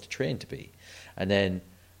college to train to be. And then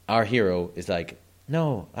our hero is like,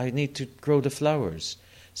 no, I need to grow the flowers.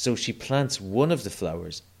 So she plants one of the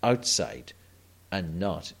flowers outside and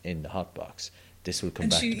not in the hotbox. This will come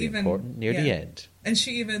back to be important near the end. And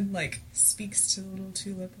she even, like, speaks to the little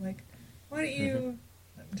tulip, like, why don't you,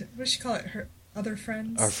 what does she call it, her other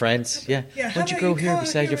friends? Our friends, yeah. Yeah, why don't you grow here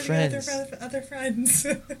beside your friends? Other friends.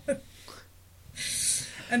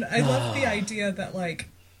 And I love the idea that, like,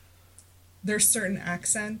 there's certain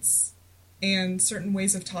accents and certain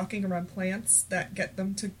ways of talking around plants that get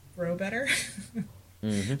them to grow better.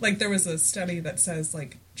 Mm-hmm. Like, there was a study that says,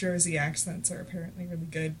 like, Jersey accents are apparently really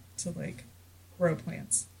good to, like, grow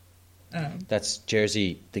plants. That's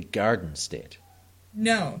Jersey, the garden state.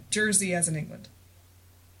 No, Jersey as in England.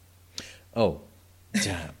 Oh,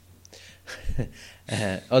 damn.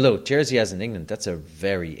 Although Jersey as in England, that's a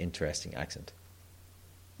very interesting accent.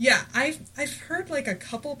 Yeah, I've heard like a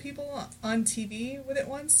couple people on TV with it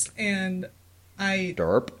once, and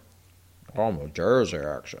Derp. Oh, my Jersey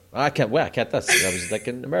accent. I can't. That was like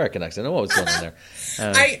an American accent. I know what was going on there.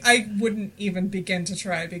 I wouldn't even begin to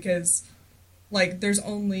try because, like, there's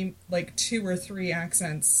only like 2 or 3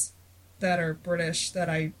 accents that are British that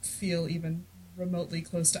I feel even remotely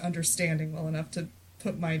close to understanding well enough to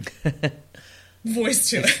put my voice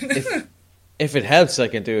to it. If it helps, I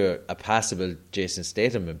can do a passable Jason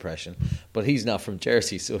Statham impression, but he's not from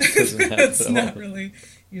Jersey, so it doesn't help. That's not really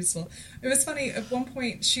useful. It was funny, at one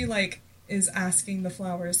point she, like, is asking the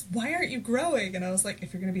flowers, why aren't you growing? And I was like,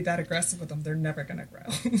 if you're going to be that aggressive with them, they're never going to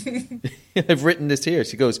grow. I've written this here.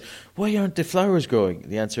 She goes, why aren't the flowers growing?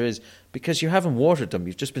 The answer is, because you haven't watered them.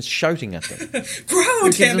 You've just been shouting at them.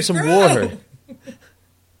 Grow, give them some water.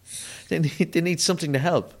 They need something to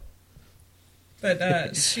help.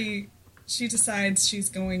 But she decides she's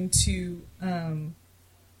going to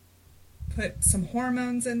put some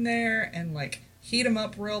hormones in there and, like, heat them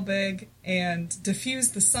up real big and diffuse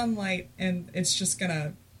the sunlight, and it's just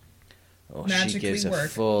gonna magically she gives work. A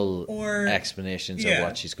full explanations of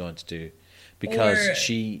what she's going to do, because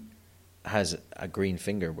she has a green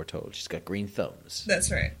finger. We're told she's got green thumbs. That's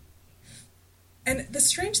right. And the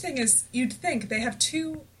strange thing is, you'd think they have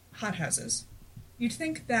 2 hothouses. You'd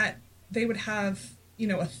think that they would have, you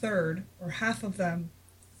know, a third or half of them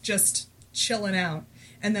just chilling out,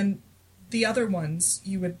 and then the other ones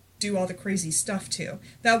you would do all the crazy stuff to.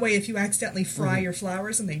 That way, if you accidentally fry your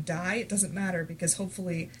flowers and they die, it doesn't matter, because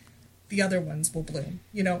hopefully the other ones will bloom.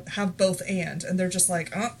 You know, have both and they're just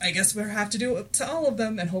like, oh, I guess we'll have to do it to all of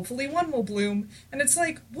them, and hopefully one will bloom. And it's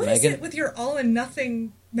like, what is it with your all and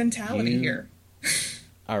nothing mentality here?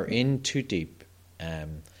 Are in too deep.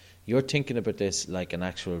 You're thinking about this like an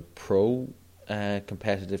actual pro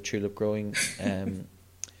competitive tulip growing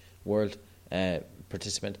world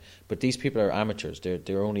participant, but these people are amateurs.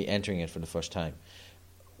 They're only entering it for the first time.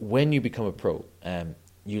 When you become a pro,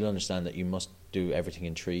 you'll understand that you must do everything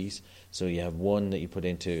in trees. So you have one that you put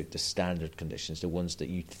into the standard conditions, the ones that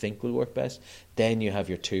you think will work best. Then you have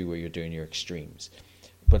your 2 where you're doing your extremes.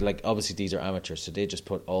 But, like, obviously these are amateurs, so they just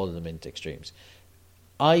put all of them into extremes.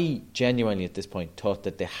 I genuinely at this point thought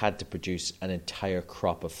that they had to produce an entire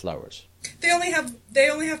crop of flowers. They only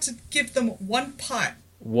have to give them one pot.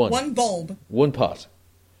 One bulb. One pot.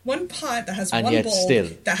 One pot that has and one yet bulb still,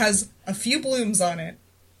 that has a few blooms on it.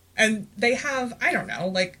 And they have, I don't know,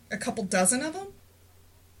 like a couple dozen of them?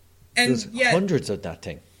 And there's yet, hundreds of that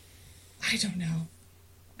thing. I don't know.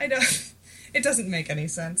 It doesn't make any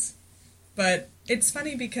sense. But it's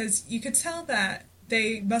funny because you could tell that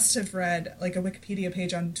they must have read like a Wikipedia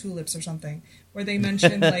page on tulips or something, where they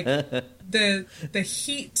mentioned like the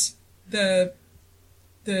heat, the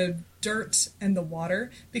dirt, and the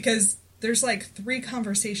water, because there's like 3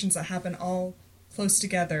 conversations that happen all close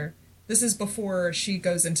together. This is before she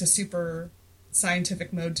goes into super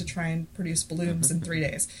scientific mode to try and produce blooms in 3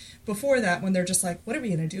 days. Before that, when they're just like, what are we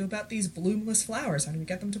going to do about these bloomless flowers? How do we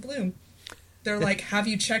get them to bloom? They're like, have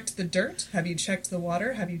you checked the dirt? Have you checked the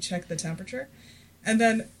water? Have you checked the temperature? And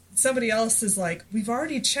then somebody else is like, we've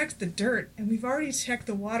already checked the dirt, and we've already checked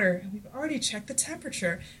the water, and we've already checked the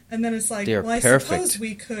temperature. And then it's like, they're well, I perfect. suppose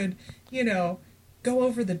we could, you know, go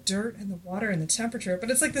over the dirt and the water and the temperature.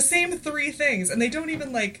 But it's like the same 3 things, and they don't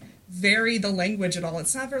even like vary the language at all.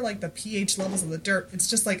 It's never like the pH levels of the dirt. It's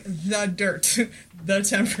just like the dirt, the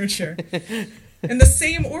temperature. In the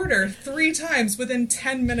same order 3 times within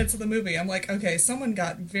 10 minutes of the movie. I'm like, okay, someone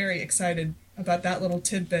got very excited about that little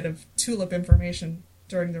tidbit of tulip information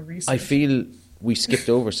during the research. I feel we skipped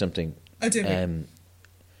over something. Oh, did we?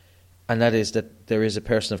 And that is that there is a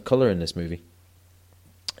person of colour in this movie.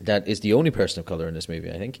 That is the only person of colour in this movie,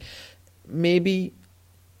 I think. Maybe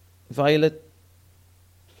Violet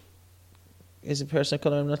is a person of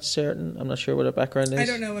colour. I'm not certain. I'm not sure what her background is. I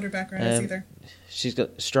don't know what her background is either. She's got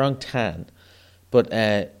a strong tan. But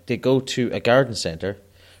they go to a garden centre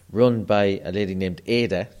run by a lady named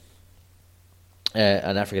Ada,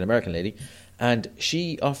 an African-American lady, and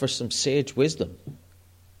she offers some sage wisdom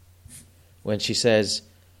when she says,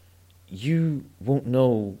 you won't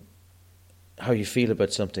know how you feel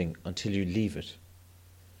about something until you leave it.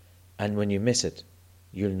 And when you miss it,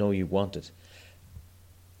 you'll know you want it.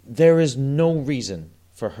 There is no reason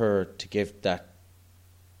for her to give that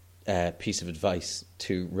piece of advice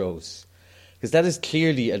to Rose. Because that is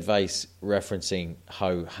clearly advice referencing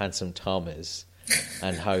how handsome Tom is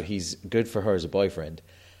and how he's good for her as a boyfriend.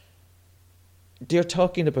 They're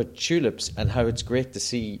talking about tulips and how it's great to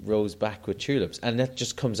see Rose back with tulips. And that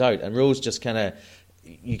just comes out. And Rose just kind of...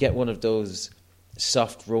 You get one of those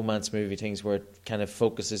soft romance movie things where it kind of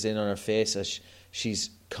focuses in on her face as she's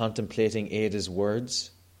contemplating Ada's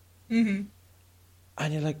words. Mm-hmm.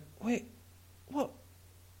 And you're like, wait, what?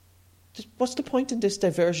 What's the point in this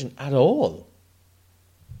diversion at all?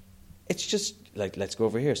 It's just like, let's go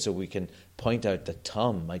over here so we can point out that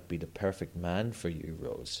Tom might be the perfect man for you,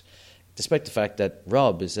 Rose. Despite the fact that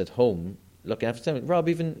Rob is at home looking after Tom. Rob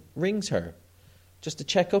even rings her just to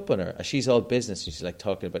check up on her. She's all business and she's like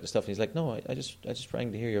talking about the stuff. And he's like, no, I just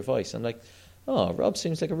rang to hear your voice. I'm like, oh, Rob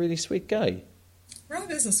seems like a really sweet guy.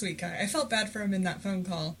 Rob is a sweet guy. I felt bad for him in that phone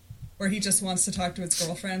call where he just wants to talk to his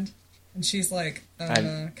girlfriend. And she's like, kind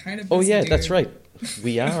of busy, oh, yeah, dude. That's right.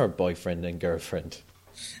 We are boyfriend and girlfriend.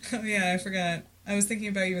 Oh, yeah, I forgot. I was thinking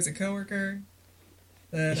about you as a coworker.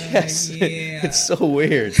 But, yes, yeah. It's so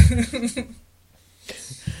weird.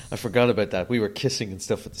 I forgot about that. We were kissing and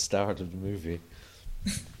stuff at the start of the movie.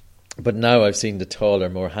 But now I've seen the taller,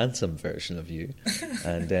 more handsome version of you.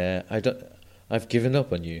 And I've given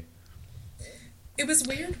up on you. It was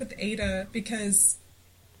weird with Ada because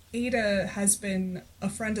Ada has been a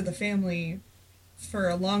friend of the family for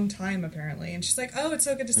a long time, apparently. And she's like, oh, it's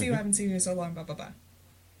so good to see you. I haven't seen you in so long, blah, blah, blah.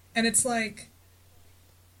 And it's like,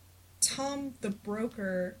 Tom, the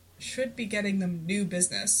broker, should be getting them new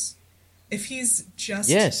business. If he's just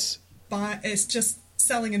it's just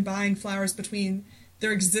selling and buying flowers between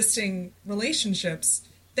their existing relationships,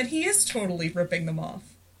 then he is totally ripping them off.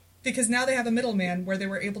 Because now they have a middleman where they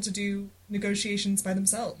were able to do negotiations by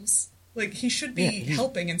themselves. Like, he should be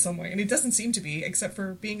helping in some way, and he doesn't seem to be, except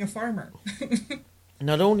for being a farmer.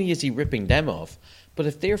 Not only is he ripping them off, but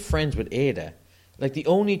if they're friends with Ada, like, the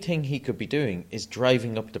only thing he could be doing is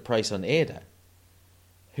driving up the price on Ada,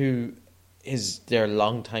 who is their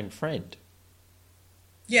longtime friend.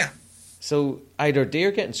 Yeah. So either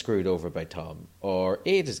they're getting screwed over by Tom, or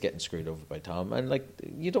Ada's getting screwed over by Tom, and, like,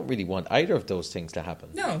 you don't really want either of those things to happen.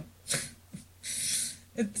 No.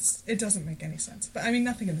 It doesn't make any sense. But, I mean,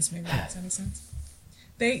 nothing in this movie makes any sense.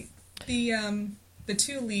 The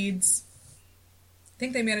two leads, I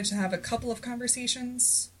think they managed to have a couple of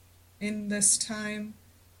conversations in this time.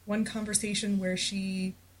 One conversation where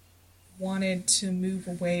she wanted to move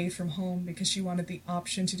away from home because she wanted the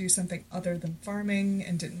option to do something other than farming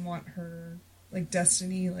and didn't want her, like,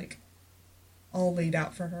 destiny, like, all laid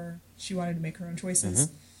out for her. She wanted to make her own choices.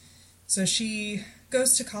 Mm-hmm. So she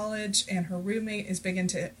goes to college, and her roommate is big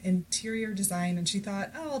into interior design, and she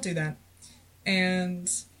thought, oh, I'll do that.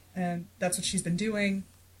 And that's what she's been doing.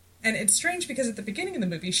 And it's strange because at the beginning of the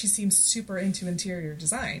movie, she seems super into interior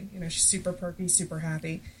design. You know, she's super perky, super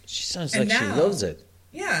happy. She sounds like she loves it.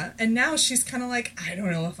 Yeah, and now she's kind of like, I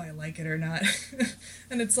don't know if I like it or not.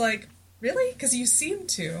 And it's like, really? Because you seem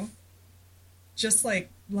to, just like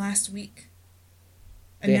last week.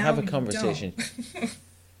 And they now have a conversation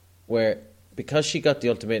where, because she got the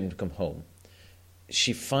ultimatum to come home,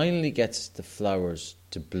 she finally gets the flowers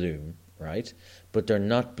to bloom, right? But they're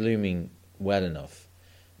not blooming well enough.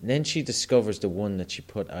 And then she discovers the one that she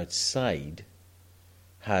put outside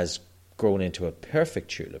has grown into a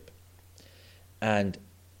perfect tulip. And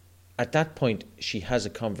at that point, she has a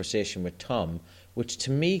conversation with Tom, which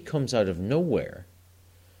to me comes out of nowhere,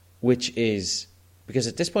 which is, because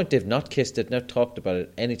at this point they've not kissed, they've not talked about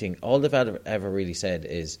it, anything. All they've ever really said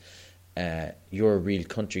is, you're a real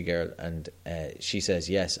country girl. And she says,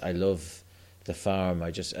 yes, I love the farm. I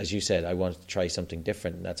just, as you said, I wanted to try something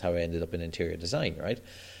different. And that's how I ended up in interior design, right?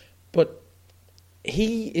 But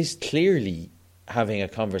he is clearly having a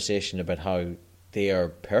conversation about how they are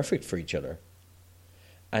perfect for each other.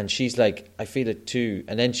 And she's like, I feel it too.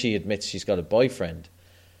 And then she admits she's got a boyfriend.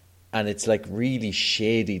 And it's like really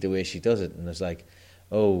shady the way she does it. And it's like,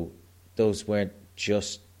 oh, those weren't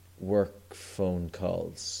just work phone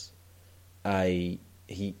calls.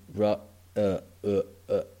 Rob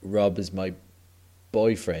is my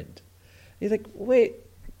boyfriend. You're like, wait,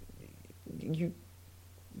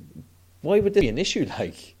 why would this be an issue?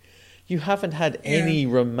 Like, you haven't had any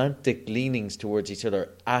romantic leanings towards each other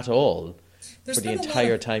at all for the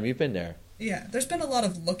entire time you've been there. Yeah, there's been a lot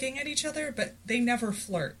of looking at each other, but they never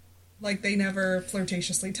flirt. Like, they never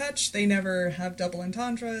flirtatiously touch. They never have double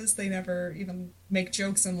entendres. They never even make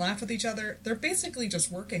jokes and laugh with each other. They're basically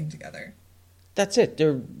just working together. That's it.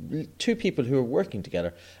 They're two people who are working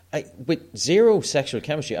together with zero sexual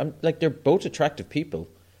chemistry. They're both attractive people,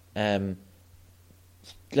 like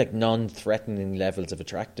non-threatening levels of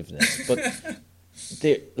attractiveness. But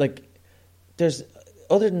they there's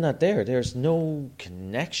other than that, there's no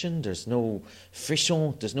connection. There's no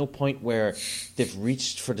frisson. There's no point where they've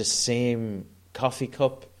reached for the same coffee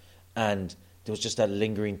cup, and there was just that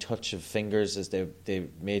lingering touch of fingers as they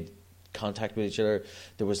made contact with each other.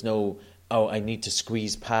 There was no, oh, I need to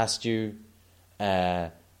squeeze past you,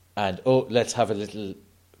 and oh, let's have a little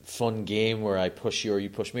fun game where I push you or you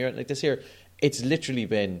push me. Like this here, it's literally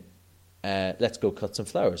been, let's go cut some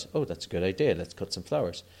flowers. Oh, that's a good idea. Let's cut some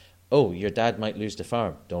flowers. Oh, your dad might lose the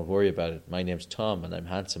farm. Don't worry about it. My name's Tom, and I'm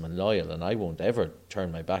handsome and loyal, and I won't ever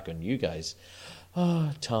turn my back on you guys.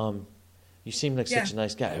 Oh, Tom, you seem like such a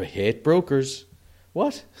nice guy. I hate brokers.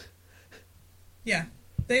 What? Yeah.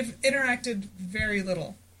 They've interacted very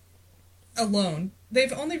little alone.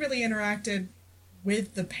 They've only really interacted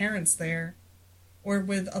with the parents there or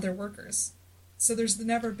with other workers. So there's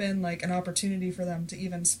never been like an opportunity for them to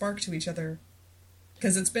even spark to each other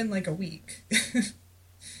because it's been like a week.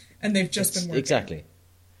 And they've just been working. Exactly.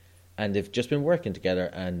 And they've just been working together,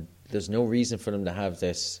 and there's no reason for them to have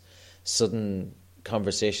this sudden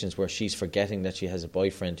conversations where she's forgetting that she has a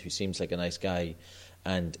boyfriend who seems like a nice guy,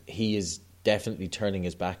 and he is definitely turning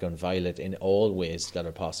his back on Violet in all ways that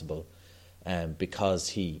are possible, because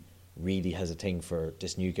he really has a thing for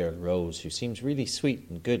this new girl, Rose, who seems really sweet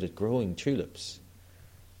and good at growing tulips.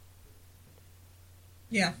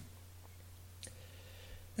 Yeah.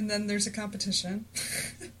 And then there's a competition.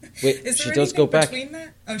 Wait, is there she does go back. Between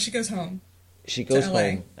that? Oh, she goes home. She goes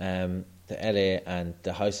home to LA, and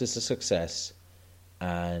the house is a success.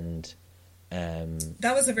 And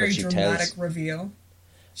that was a very dramatic reveal.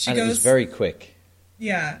 It was very quick.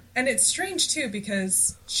 Yeah, and it's strange too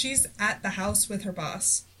because she's at the house with her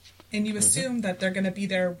boss, and you assume that they're going to be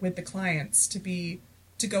there with the clients to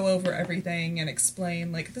go over everything and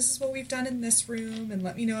explain, like, this is what we've done in this room, and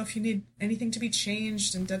let me know if you need anything to be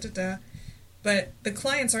changed, and da-da-da. But the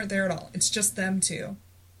clients aren't there at all. It's just them two.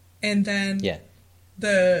 And then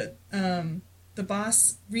the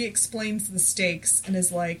boss re-explains the stakes and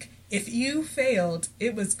is like, if you failed,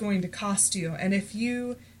 it was going to cost you, and if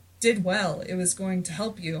you did well, it was going to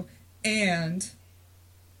help you, and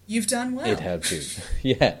you've done well. It helped you.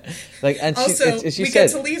 Yeah. And also, she we said, get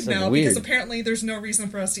to leave now because apparently there's no reason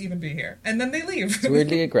for us to even be here. And then they leave. It's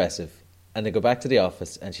weirdly aggressive. And they go back to the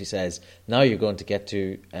office, and she says, now you're going to get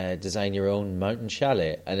to design your own mountain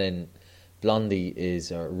chalet. And then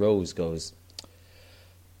Rose goes,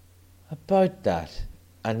 about that.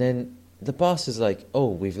 And then the boss is like, oh,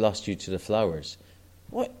 we've lost you to the flowers.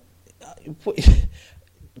 What?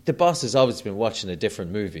 The boss has always been watching a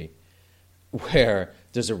different movie where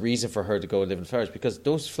there's a reason for her to go live in flowers, because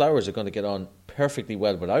those flowers are going to get on perfectly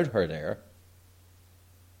well without her there.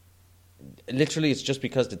 Literally, it's just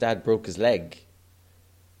because the dad broke his leg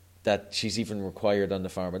that she's even required on the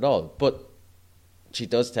farm at all. But she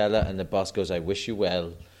does tell her, and the boss goes, I wish you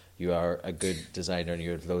well. You are a good designer and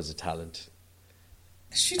you have loads of talent.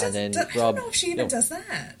 She does. I don't know if she even does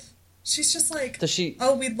that. She's just like,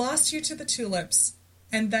 oh, we lost you to the tulips.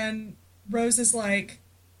 And then Rose is like,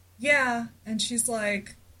 yeah. And she's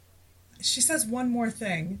like, she says one more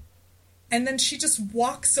thing. And then she just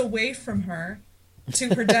walks away from her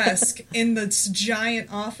to her desk in this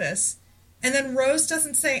giant office. And then Rose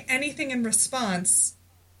doesn't say anything in response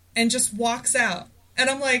and just walks out. And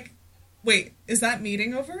I'm like, wait, is that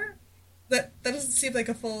meeting over? That doesn't seem like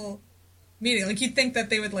a full meeting. Like, you'd think that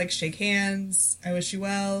they would, like, shake hands, I wish you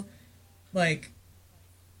well. Like,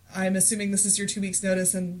 I'm assuming this is your 2 weeks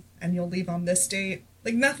notice and you'll leave on this date.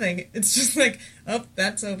 Like, nothing. It's just like, oh,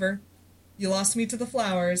 that's over. You lost me to the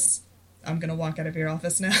flowers. I'm going to walk out of your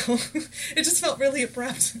office now. It just felt really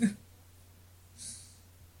abrupt.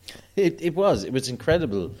 It was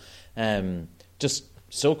incredible. Just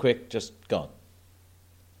so quick, just gone.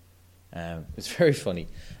 It's very funny.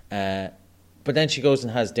 But then she goes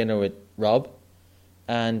and has dinner with Rob,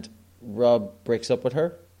 and Rob breaks up with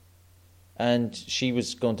her. And she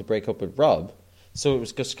was going to break up with Rob So it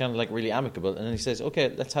was just kind of like really amicable. And then he says,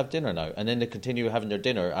 okay, let's have dinner now. And then they continue having their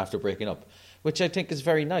dinner after breaking up, which I think is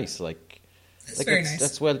very nice. It's very nice.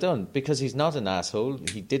 That's well done, because he's not an asshole.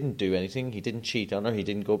 He didn't do anything. He didn't cheat on her. He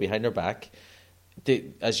didn't go behind her back.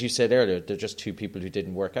 As you said earlier, they're just two people who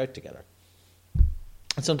didn't work out together.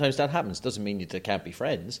 And sometimes that happens. Doesn't mean they can't be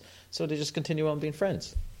friends. So they just continue on being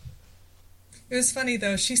friends. It was funny,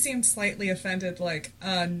 though. She seemed slightly offended, like,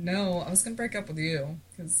 no, I was going to break up with you,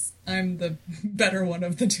 because I'm the better one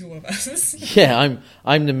of the two of us. Yeah,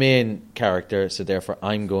 I'm the main character, so therefore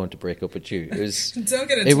I'm going to break up with you. It was, Don't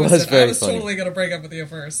get it it twisted. was very I was funny. totally going to break up with you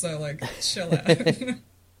first, so, like, chill out.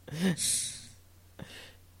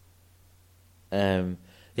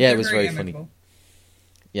 Yeah, it was very funny. amicable.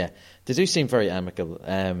 Yeah, they do seem very amicable,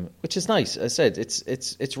 which is nice. As I said,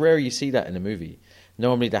 it's rare you see that in a movie.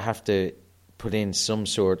 Normally, they have to put in some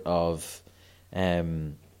sort of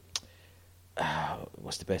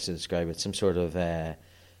what's the best to describe it? Some sort of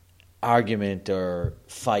argument or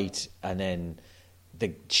fight, and then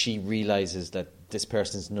she realizes that this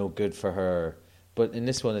person's no good for her. But in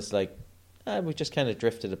this one, it's like we just kind of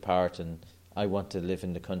drifted apart, and I want to live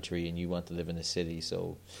in the country, and you want to live in the city,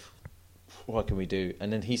 so. What can we do?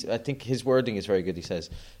 And then I think his wording is very good. He says,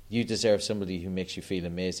 you deserve somebody who makes you feel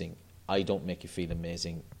amazing. I don't make you feel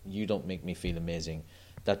amazing. You don't make me feel amazing.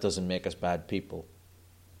 That doesn't make us bad people.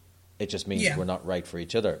 It just means we're not right for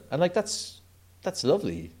each other. And that's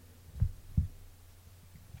lovely.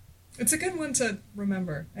 It's a good one to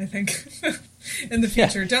remember, I think, in the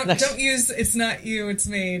future. Don't use it's not you, it's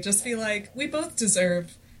me. Just be like, we both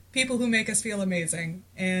deserve people who make us feel amazing,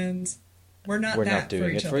 and we're not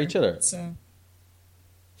doing it for each other. So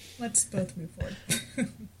let's both move forward.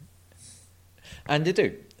 And they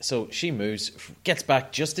do. So she moves, gets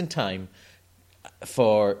back just in time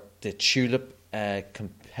for the Tulip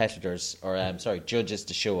competitors, or judges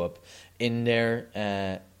to show up in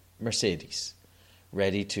their Mercedes,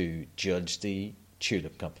 ready to judge the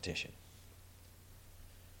Tulip competition.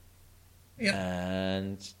 Yeah.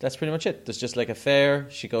 And that's pretty much it. There's just like a fair.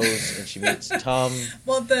 She goes and she meets Tom.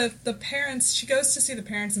 Well, the parents, she goes to see the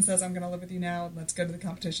parents and says, I'm going to live with you now. Let's go to the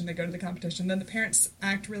competition. They go to the competition. Then the parents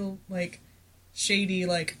act real, like, shady,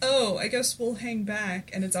 like, oh, I guess we'll hang back.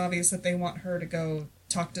 And it's obvious that they want her to go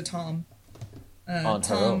talk to Tom. On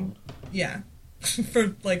her own. Yeah.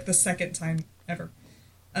 For, like, the second time ever.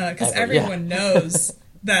 Because everyone knows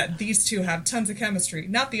that these two have tons of chemistry.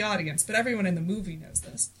 Not the audience, but everyone in the movie knows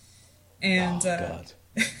this. And God.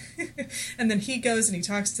 and then he goes and he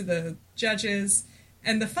talks to the judges.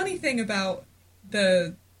 And the funny thing about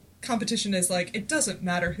the competition is, like, it doesn't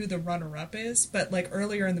matter who the runner-up is, but, like,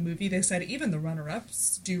 earlier in the movie they said even the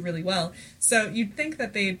runner-ups do really well. So you'd think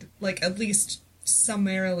that they'd, like, at least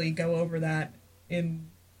summarily go over that in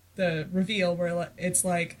the reveal, where it's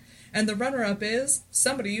like, and the runner-up is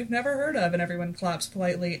somebody you've never heard of, and everyone claps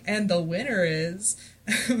politely, and the winner is...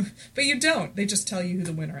 But you don't. They just tell you who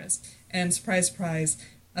the winner is. And surprise, surprise,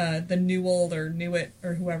 the Newell or Newitt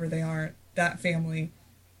or whoever they are, that family,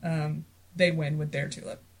 they win with their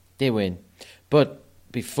tulip. They win. But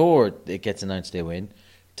before it gets announced they win,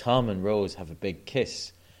 Tom and Rose have a big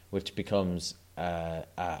kiss, which becomes a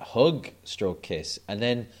hug stroke kiss. And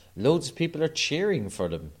then loads of people are cheering for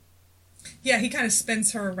them. Yeah, he kind of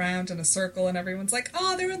spins her around in a circle, and everyone's like,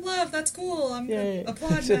 oh, they're in love, that's cool, I'm going to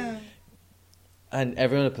applaud now. And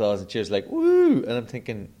everyone applauds and cheers like, woo! And I'm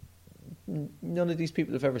thinking, none of these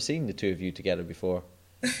people have ever seen the two of you together before.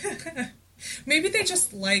 Maybe they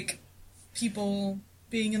just like people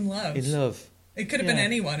being in love. In love. It could have been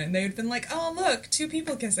anyone, and they'd been like, oh, look, two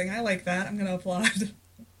people kissing, I like that, I'm going to applaud.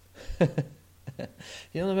 You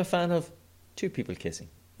know what I'm a fan of? Two people kissing.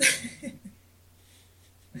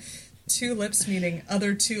 Two lips meaning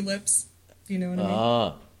other two lips. Do you know what I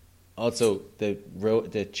mean? Also,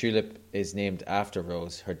 the tulip is named after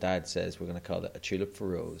Rose. Her dad says we're going to call it a tulip for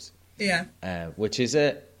Rose. Yeah. Which is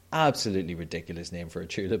a absolutely ridiculous name for a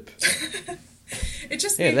tulip. It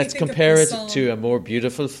just made me let's think compare of it song. to a more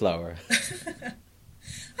beautiful flower. I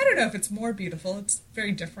don't know if it's more beautiful. It's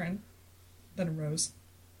very different than a rose.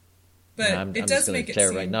 But I'm it just does make it declare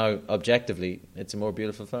seem... right now, objectively, it's a more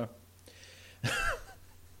beautiful flower.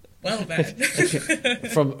 Well then.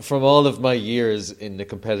 from all of my years in the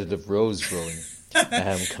competitive rose growing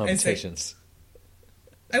competitions.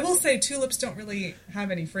 I will say tulips don't really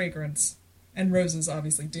have any fragrance, and roses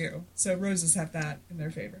obviously do. So roses have that in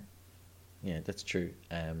their favor. Yeah, that's true.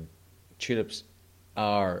 Tulips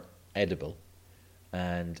are edible,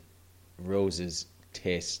 and roses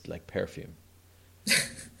taste like perfume.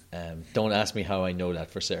 Don't ask me how I know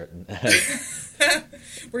that for certain.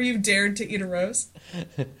 Were you dared to eat a rose?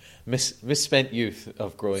 Misspent youth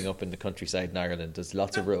of growing up in the countryside in Ireland. There's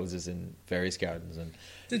lots of roses in various gardens, and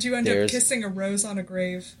did you end up kissing a rose on a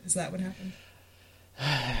grave? Is that what happened?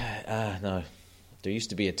 No. There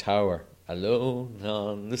used to be a tower alone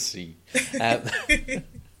on the sea.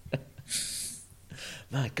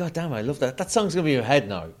 Man, goddamn, I love that. That song's gonna be in your head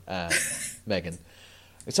now, Megan.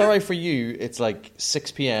 It's all right for you. It's like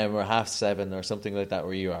 6 p.m. or 7:30 or something like that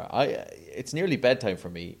where you are. It's nearly bedtime for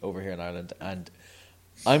me over here in Ireland, and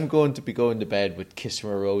I'm going to be going to bed with "Kiss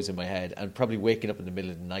from a Rose" in my head, and probably waking up in the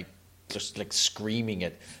middle of the night, just like screaming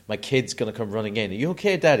it. My kid's gonna come running in. Are you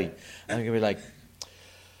okay, Daddy? And I'm gonna be like,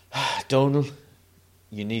 Donal,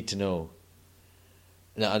 you need to know.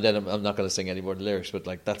 No, and then I'm not going to sing any more of the lyrics, but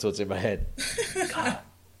like that's what's in my head. God,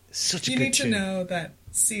 such a you good need tune. To know that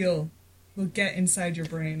Seal will get inside your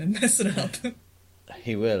brain and mess it up.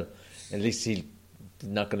 He will. At least he's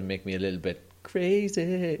not going to make me a little bit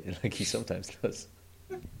crazy, like he sometimes does.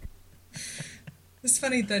 It's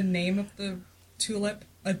funny, the name of the tulip,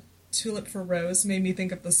 a tulip for rose, made me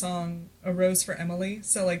think of the song "A Rose for Emily."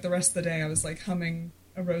 So like the rest of the day, I was like humming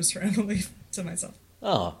 "A Rose for Emily" to myself.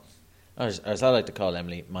 Oh. As I like to call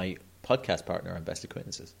Emily, my podcast partner and best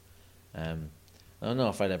acquaintances. I don't know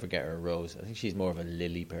if I'd ever get her a rose. I think she's more of a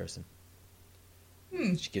lily person.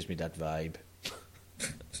 She gives me that vibe.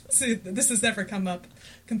 See, this has never come up.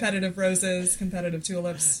 Competitive roses, competitive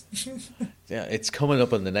tulips. Yeah, it's coming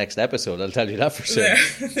up on the next episode, I'll tell you that for sure.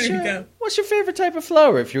 There you go. What's your favourite type of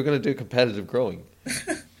flower if you're going to do competitive growing?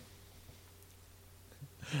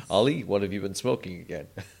 Ollie, what have you been smoking again?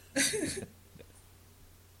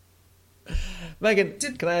 Megan,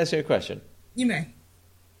 can I ask you a question? You may.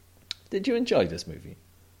 Did you enjoy this movie?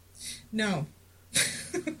 No.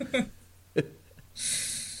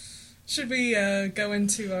 Should we go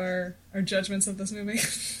into our judgments of this movie?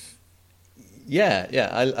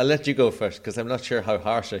 Yeah. I'll let you go first because I'm not sure how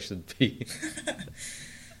harsh I should be.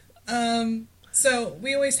 So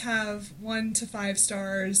we always have 1 to 5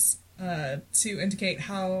 stars to indicate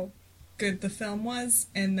how good the film was,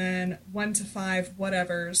 and then 1 to 5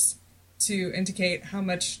 whatevers to indicate how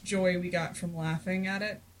much joy we got from laughing at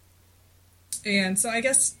it. And so I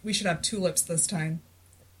guess we should have tulips this time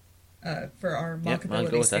for our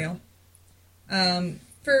mockability scale.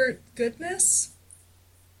 For goodness,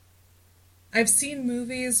 I've seen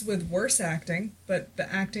movies with worse acting, but the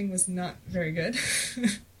acting was not very good.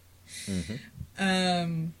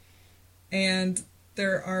 And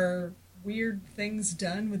there are weird things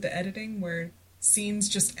done with the editing where scenes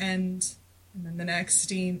just end and then the next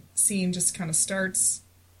scene just kind of starts.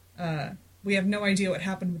 We have no idea what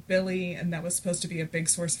happened with Billy, and that was supposed to be a big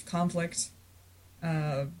source of conflict.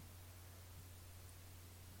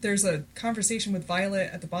 There's a conversation with Violet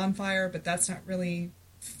at the bonfire, but that's not really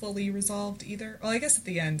fully resolved either. Well, I guess at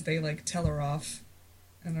the end they like tell her off,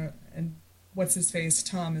 and what's his face,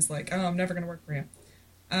 Tom, is like, "Oh, I'm never going to work for you."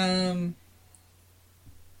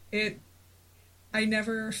 I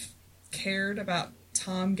never cared about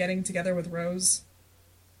Tom getting together with Rose.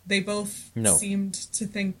 They both seemed to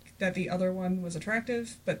think that the other one was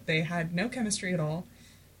attractive, but they had no chemistry at all.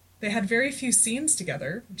 They had very few scenes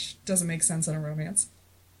together, which doesn't make sense in a romance.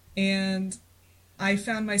 And I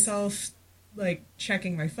found myself like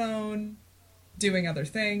checking my phone, doing other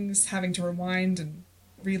things, having to rewind and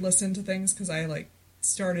re-listen to things because I like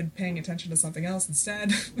started paying attention to something else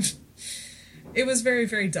instead. It was very,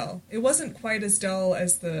 very dull. It wasn't quite as dull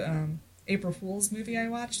as the April Fool's movie I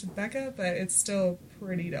watched with Becca, but it's still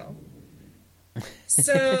pretty dull.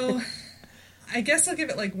 So I guess I'll give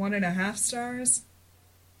it like 1.5 stars.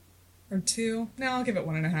 Or 2. No, I'll give it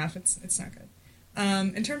 1.5. It's not good.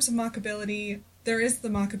 In terms of mockability, there is the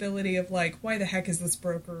mockability of like, why the heck is this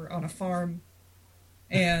broker on a farm?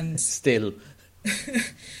 And still.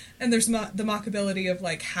 And there's the mockability of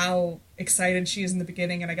like how excited she is in the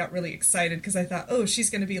beginning, and I got really excited because I thought, oh, she's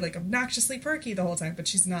going to be like obnoxiously perky the whole time, but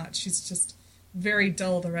she's not. She's just very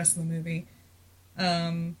dull the rest of the movie.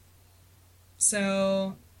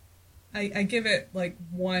 So I give it like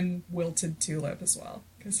 1 wilted tulip as well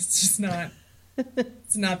because it's just not.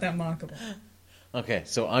 It's not that mockable. Okay,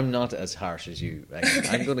 so I'm not as harsh as you. Okay.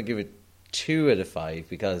 I'm going to give it 2 out of 5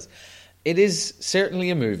 because it is certainly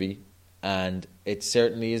a movie and it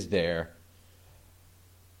certainly is there.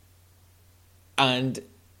 And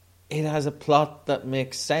it has a plot that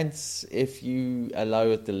makes sense if you allow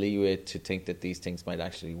it the leeway to think that these things might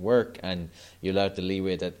actually work, and you allow it the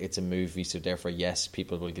leeway that it's a movie, so therefore, yes,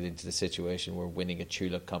 people will get into the situation where winning a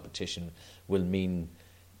tulip competition will mean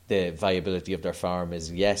the viability of their farm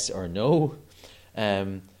is yes or no.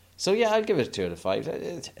 So yeah, I'll give it a 2 out of 5.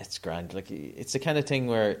 It's grand. Like, it's the kind of thing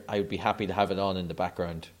where I would be happy to have it on in the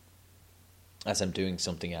background as I'm doing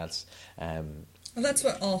something else. Well, that's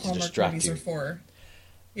what all Hallmark distract movies you. are for.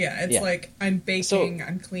 Yeah, it's like, I'm baking,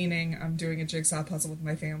 I'm cleaning, I'm doing a jigsaw puzzle with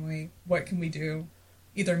my family. What can we do?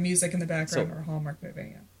 Either music in the background or a Hallmark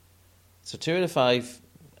movie. Yeah. So 2 out of 5,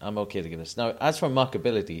 I'm okay to give this. Now, as for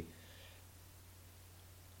mockability,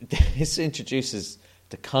 this introduces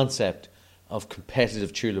the concept of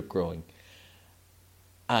competitive tulip growing,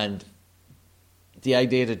 and the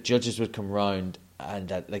idea that judges would come round and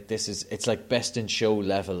that, like, it's like best in show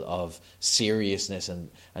level of seriousness,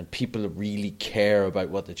 and people really care about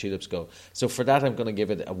what the tulips go. So for that, I'm going to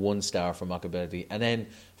give it a 1 star for mockability. And then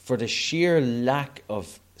for the sheer lack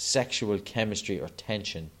of sexual chemistry or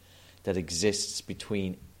tension that exists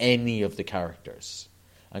between any of the characters,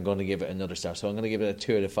 I'm going to give it another star. So I'm going to give it a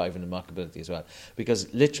 2 out of 5 in the mockability as well,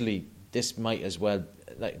 because literally this might as well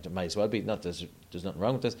be, not there's nothing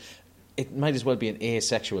wrong with this, it might as well be an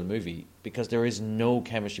asexual movie, because there is no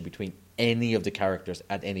chemistry between any of the characters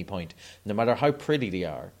at any point, no matter how pretty they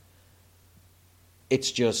are.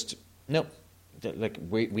 It's just, no, like,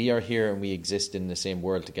 we are here and we exist in the same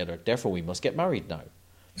world together, therefore we must get married now.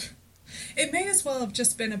 It may as well have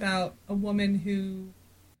just been about a woman who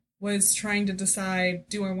was trying to decide,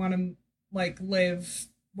 do I want to, like, live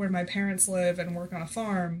where my parents live and work on a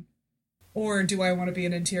farm, or do I want to be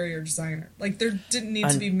an interior designer? Like, there didn't need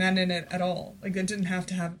to be men in it at all. Like, it didn't have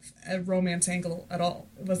to have a romance angle at all.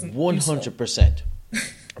 It wasn't 100%.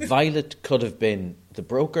 Violet could have been the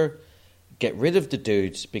broker, get rid of the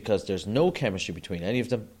dudes, because there's no chemistry between any of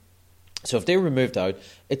them. So if they were moved out,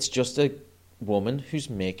 it's just a woman who's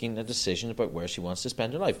making a decision about where she wants to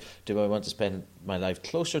spend her life. Do I want to spend my life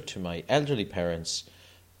closer to my elderly parents?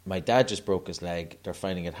 My dad just broke his leg. They're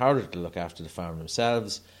finding it harder to look after the farm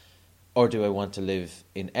themselves. Or do I want to live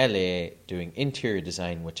in LA doing interior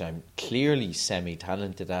design, which I'm clearly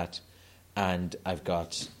semi-talented at, and I've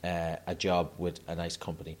got a job with a nice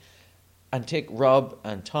company? And take Rob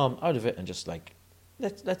and Tom out of it and just, like,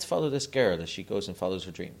 let's follow this girl as she goes and follows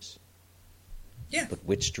her dreams. Yeah. But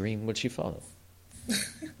which dream would she follow?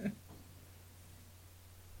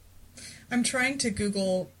 I'm trying to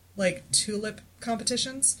Google, like, tulip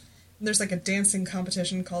competitions. And there's, like, a dancing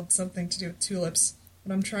competition called something to do with tulips.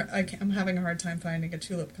 But I'm having a hard time finding a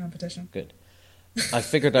tulip competition. Good. I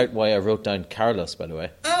figured out why I wrote down Carlos, by the way.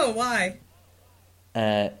 Oh, why?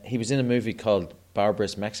 He was in a movie called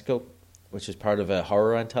Barbarous Mexico, which was part of a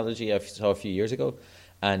horror anthology I saw a few years ago.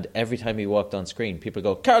 And every time he walked on screen, people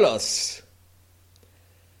go, Carlos!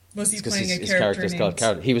 Was he playing his a character character's named called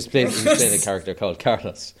Carlos. He was playing a character called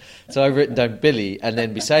Carlos. So I've written down Billy, and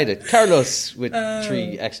then beside it, Carlos, with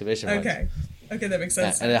 3 exclamation marks. Okay, that makes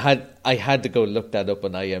sense. And I had to go look that up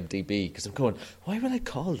on IMDb, because I'm going, why would I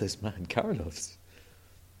call this man Carlos?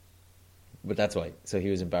 But that's why. So he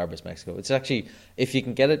was in Barbarous Mexico. It's actually, if you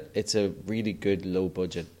can get it, it's a really good low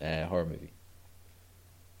budget horror movie.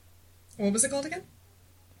 What was it called again?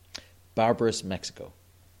 Barbarous Mexico.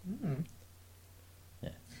 Mm.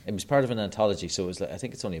 Yeah, it was part of an anthology, so it was like, I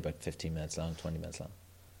think it's only about 15 minutes long, 20 minutes long.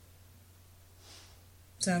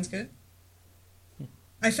 Sounds good.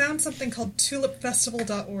 I found something called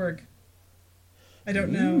tulipfestival.org. I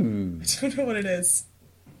don't know. I don't know what it is.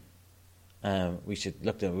 We should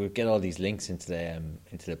look. We'll get all these links into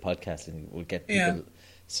the podcast, and we'll get people.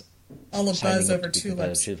 All of buzz over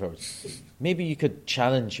tulips. Maybe you could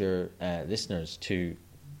challenge your listeners to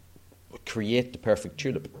create the perfect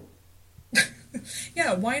tulip.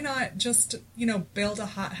 Yeah, why not just, build a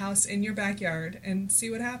hothouse in your backyard and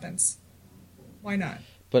see what happens? Why not?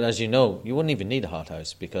 But as you know, you wouldn't even need a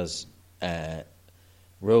hothouse, because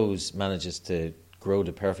Rose manages to grow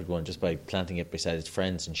the perfect one just by planting it beside its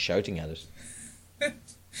friends and shouting at it.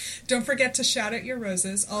 Don't forget to shout at your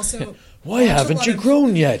roses. Also, why haven't you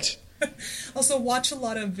grown yet? Also, watch a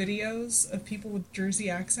lot of videos of people with Jersey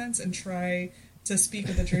accents and try to speak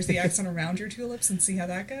with a Jersey accent around your tulips and see how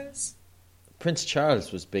that goes. Prince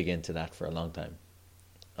Charles was big into that for a long time.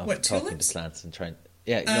 What, talking tulips? to plants and trying,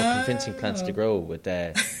 convincing plants to grow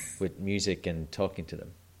with music and talking to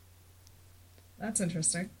them. That's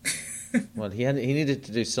interesting. Well, he needed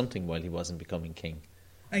to do something while he wasn't becoming king.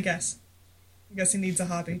 I guess he needs a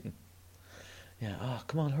hobby. Yeah. Oh,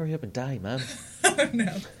 come on, hurry up and die, man. Oh,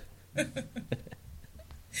 no.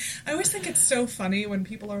 I always think it's so funny when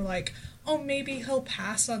people are like, oh, maybe he'll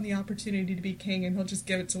pass on the opportunity to be king and he'll just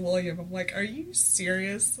give it to William. I'm like, are you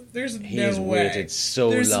serious? There's no way. He has waited so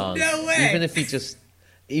long. There's no way. Even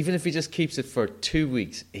if he just keeps it for 2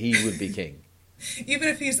 weeks, he would be king. Even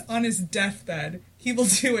if he's on his deathbed, he will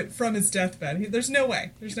do it from his deathbed. There's no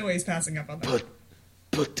way. There's no way he's passing up on that.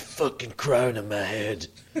 put the fucking crown on my head.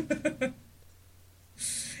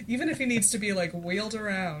 Even if he needs to be like wheeled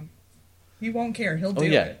around, he won't care. He'll do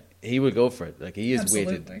it. He will go for it. Like, he has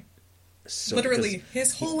Absolutely. waited. So, literally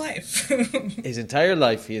his whole life. His entire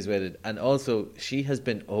life he has waited. And also, she has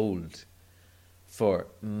been old for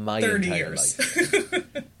my 30 entire years. life.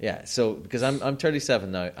 Yeah, so, because I'm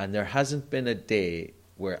 37 now, and there hasn't been a day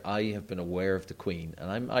where I have been aware of the Queen,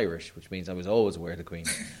 and I'm Irish, which means I was always aware of the Queen,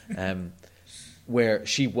 where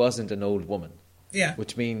she wasn't an old woman. Yeah.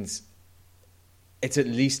 Which means it's at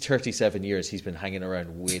least 37 years he's been hanging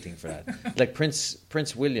around waiting for that. Like,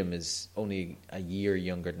 Prince William is only a year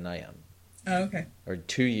younger than I am. Oh, okay. Or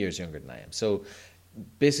 2 years younger than I am. So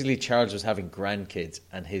basically, Charles was having grandkids,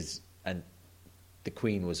 and the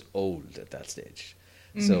Queen was old at that stage.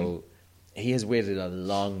 Mm-hmm. So he has waited a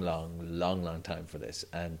long time for this,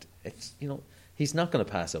 and it's, he's not going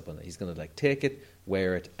to pass up on it. He's going to like take it,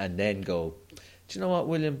 wear it, and then go, do you know what,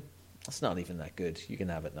 William? It's not even that good. You can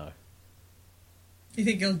have it now. You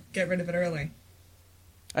think he'll get rid of it early?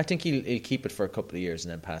 I think he'll keep it for a couple of years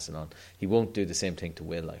and then pass it on. He won't do the same thing to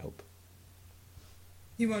Will, I hope.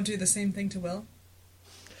 He won't do the same thing to Will?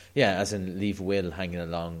 Yeah, as in leave Will hanging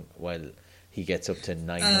along while he gets up to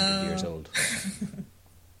 900 years old.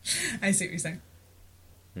 I see what you're saying.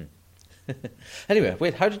 Anyway,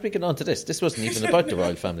 wait, how did we get on to this? This wasn't even about the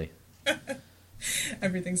royal family.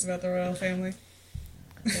 Everything's about the royal family.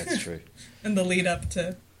 That's true. And the lead up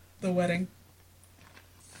to the wedding.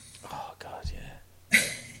 Oh, God,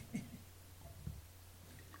 yeah.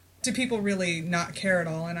 Do people really not care at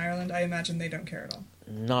all in Ireland? I imagine they don't care at all.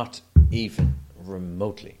 Not even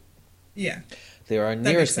remotely. Yeah. They are our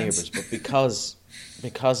nearest neighbours, but because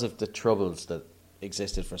of the troubles that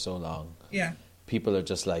existed for so long, yeah, people are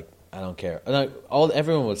just like, I don't care. And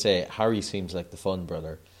everyone will say Harry seems like the fun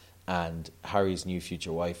brother, and Harry's new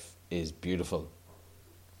future wife is beautiful,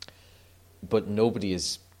 but nobody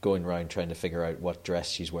is going around trying to figure out what dress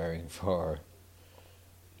she's wearing for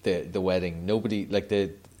the wedding. Nobody, like,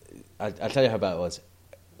 I'll tell you how bad it was.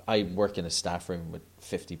 I work in a staff room with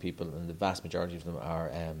 50 people, and the vast majority of them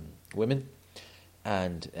are women,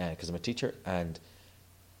 and because I'm a teacher, and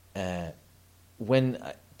when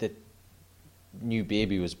the new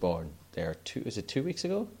baby was born, was it 2 weeks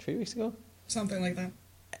ago, 3 weeks ago? Something like that.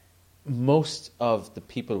 Most of the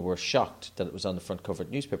people were shocked that it was on the front cover of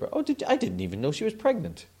the newspaper. I didn't even know she was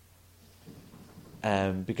pregnant.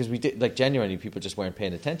 Because we did, like, genuinely, people just weren't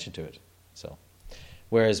paying attention to it. So,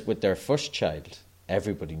 whereas with their first child,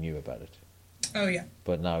 everybody knew about it. Oh yeah.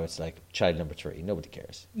 But now it's like child number 3. Nobody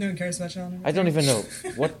cares. No one cares about child number 3. I don't even know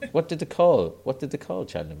what did they call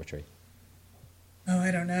child number 3? Oh,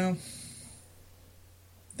 I don't know.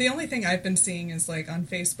 The only thing I've been seeing is like on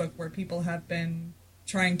Facebook where people have been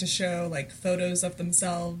trying to show like photos of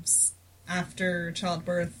themselves after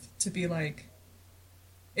childbirth to be like,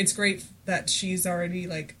 it's great that she's already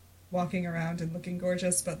like walking around and looking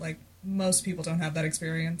gorgeous, but like most people don't have that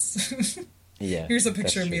experience. Yeah. Here's a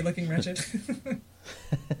picture of me looking wretched.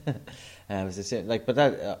 But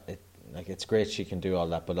that it's great she can do all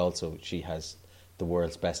that, but also she has the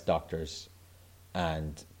world's best doctors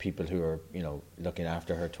and people who are, looking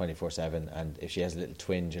after her 24/7. And if she has a little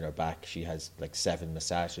twinge in her back, she has like 7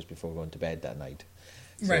 massages before going to bed that night.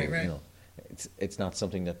 So, right. It's not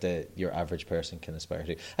something that your average person can aspire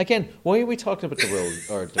to. Again, why are we talking about the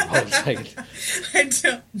role or the royal title? I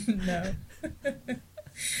don't know.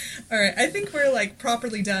 All right, I think we're like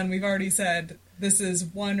properly done. We've already said this is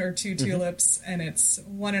 1 or 2 tulips, and it's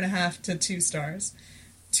 1.5 to 2 stars.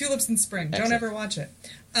 Tulips in Spring. Excellent. Don't ever watch it.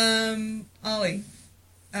 Ollie,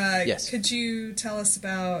 yes. Could you tell us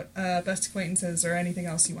about Best Acquaintances or anything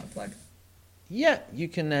else you want to plug? Yeah, you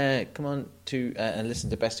can come on to and listen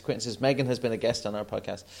to Best Acquaintances. Megan has been a guest on our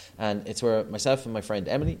podcast, and it's where myself and my friend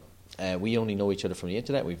Emily, we only know each other from the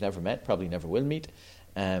internet. We've never met, probably never will meet.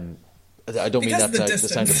 I don't mean that to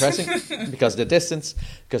sound depressing, because of the distance,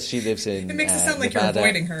 because she lives in It makes it sound like Nevada. you're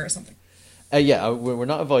avoiding her or something. We're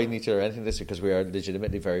not avoiding each other or anything this week, because we are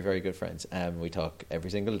legitimately very, very good friends. We talk every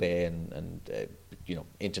single day, and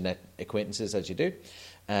internet acquaintances as you do.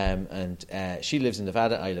 She lives in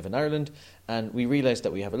Nevada, I live in Ireland, and we realised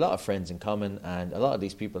that we have a lot of friends in common, and a lot of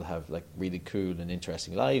these people have like really cool and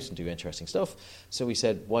interesting lives and do interesting stuff. So we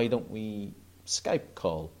said, why don't we Skype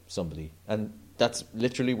call somebody? And that's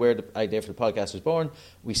literally where the idea for the podcast was born.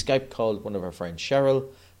 We Skype called one of our friends, Cheryl,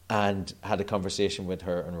 and had a conversation with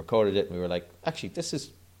her and recorded it. And we were like, actually, this is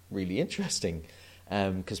really interesting,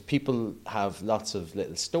 because people have lots of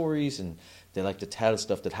little stories, and they like to tell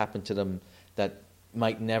stuff that happened to them that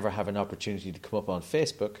might never have an opportunity to come up on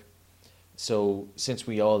Facebook. So since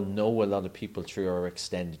we all know a lot of people through our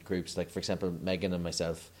extended groups, like for example, Megan and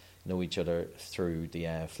myself know each other through the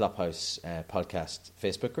Flophouse podcast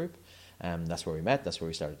Facebook group. That's where we met. That's where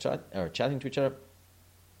we started chatting to each other.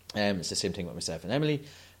 It's the same thing with myself and Emily.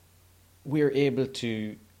 We're able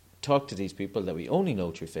to talk to these people that we only know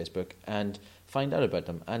through Facebook and find out about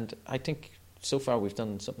them. And I think so far we've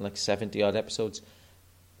done something like 70 odd episodes.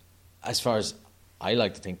 As far as I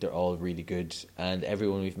like to think, they're all really good, and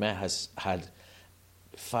everyone we've met has had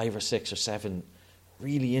 5 or 6 or 7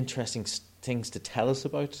 really interesting things to tell us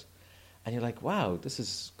about. And you're like, wow, this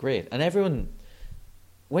is great. And everyone,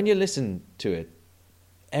 when you listen to it,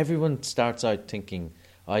 everyone starts out thinking,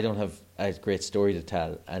 I don't have a great story to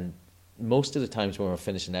tell. And most of the times when we're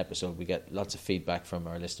finishing an episode, we get lots of feedback from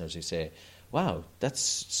our listeners who say, wow, that's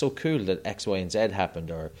so cool that X, Y, and Z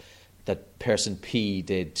happened, or that person P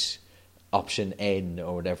did option N,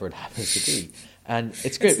 or whatever it happens to be. And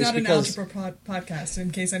it's great. It's not an algebra podcast, in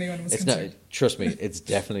case anyone was concerned. Not, trust me, it's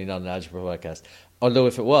definitely not an algebra podcast. Although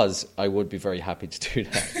if it was, I would be very happy to do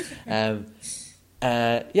that.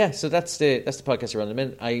 So that's the podcast around the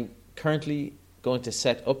minute. I'm currently going to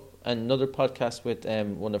set up another podcast with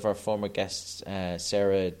one of our former guests,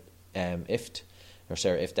 Sarah Ift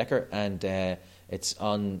Decker, and it's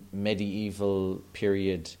on medieval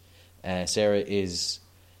period. Sarah is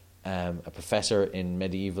a professor in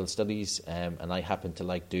medieval studies, and I happen to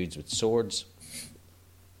like dudes with swords.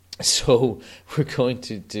 So we're going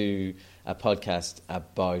to do a podcast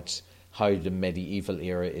about how the medieval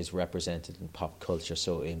era is represented in pop culture,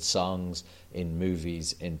 so in songs, in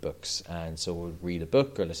movies, in books. And so we'll read a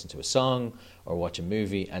book or listen to a song or watch a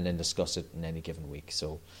movie and then discuss it in any given week.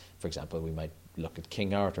 So, for example, we might look at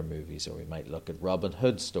King Arthur movies, or we might look at Robin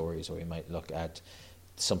Hood stories, or we might look at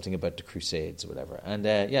something about the Crusades or whatever. And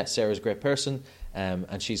Sarah's a great person,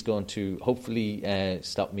 and she's going to hopefully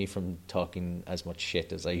stop me from talking as much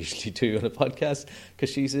shit as I usually do on a podcast,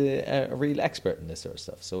 because she's a real expert in this sort of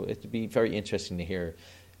stuff. So it'd be very interesting to hear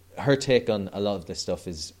her take on a lot of this stuff.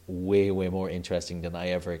 Is way, way more interesting than I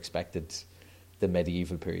ever expected the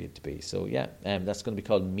medieval period to be. So that's going to be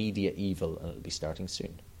called Media Evil, and it'll be starting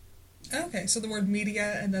soon. Okay, so the word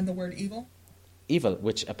media and then the word evil? Evil,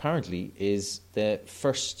 which apparently is the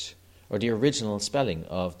first or the original spelling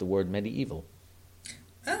of the word medieval.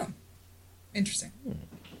 Oh, interesting.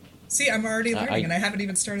 See, I'm already learning, and I haven't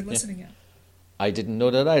even started listening yet. I didn't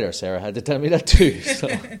know that either. Sarah had to tell me that too. So.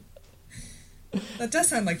 That does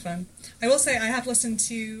sound like fun. I will say I have listened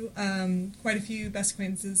to quite a few Best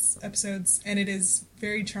Acquaintances episodes, and it is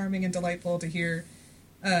very charming and delightful to hear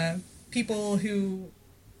people who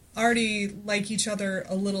already like each other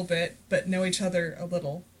a little bit, but know each other a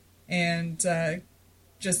little, and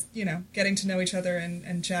just, getting to know each other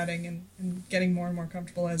and chatting and getting more and more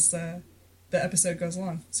comfortable as the episode goes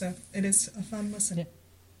along. So it is a fun listen. Yeah.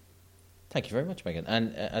 Thank you very much, Megan.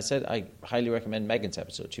 And as I said, I highly recommend Megan's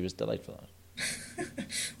episode. She was delightful on it.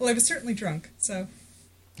 Well, I was certainly drunk, so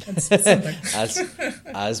that's something.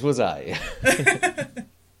 as was I.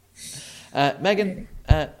 Megan,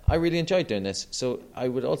 I really enjoyed doing this. So I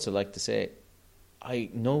would also like to say, I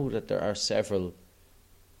know that there are several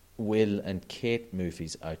Will and Kate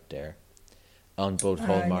movies out there on both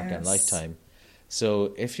Hallmark and Lifetime.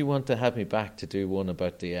 So if you want to have me back to do one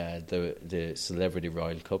about the celebrity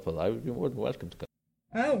royal couple, I would be more than welcome to go.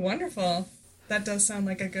 Oh, wonderful. That does sound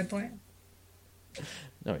like a good plan.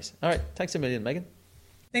 No worries. All right. Thanks a million, Megan.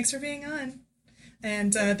 Thanks for being on.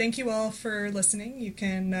 And thank you all for listening. You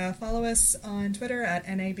can follow us on Twitter at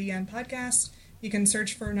NABN Podcast. You can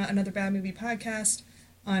search for Not Another Bad Movie Podcast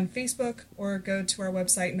on Facebook, or go to our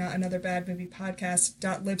website,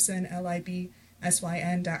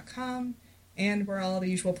 notanotherBadMoviePodcast.libsyn.com. And we're all the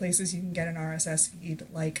usual places you can get an RSS feed,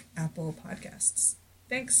 like Apple Podcasts.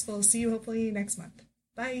 Thanks. We'll see you hopefully next month.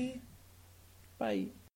 Bye. Bye.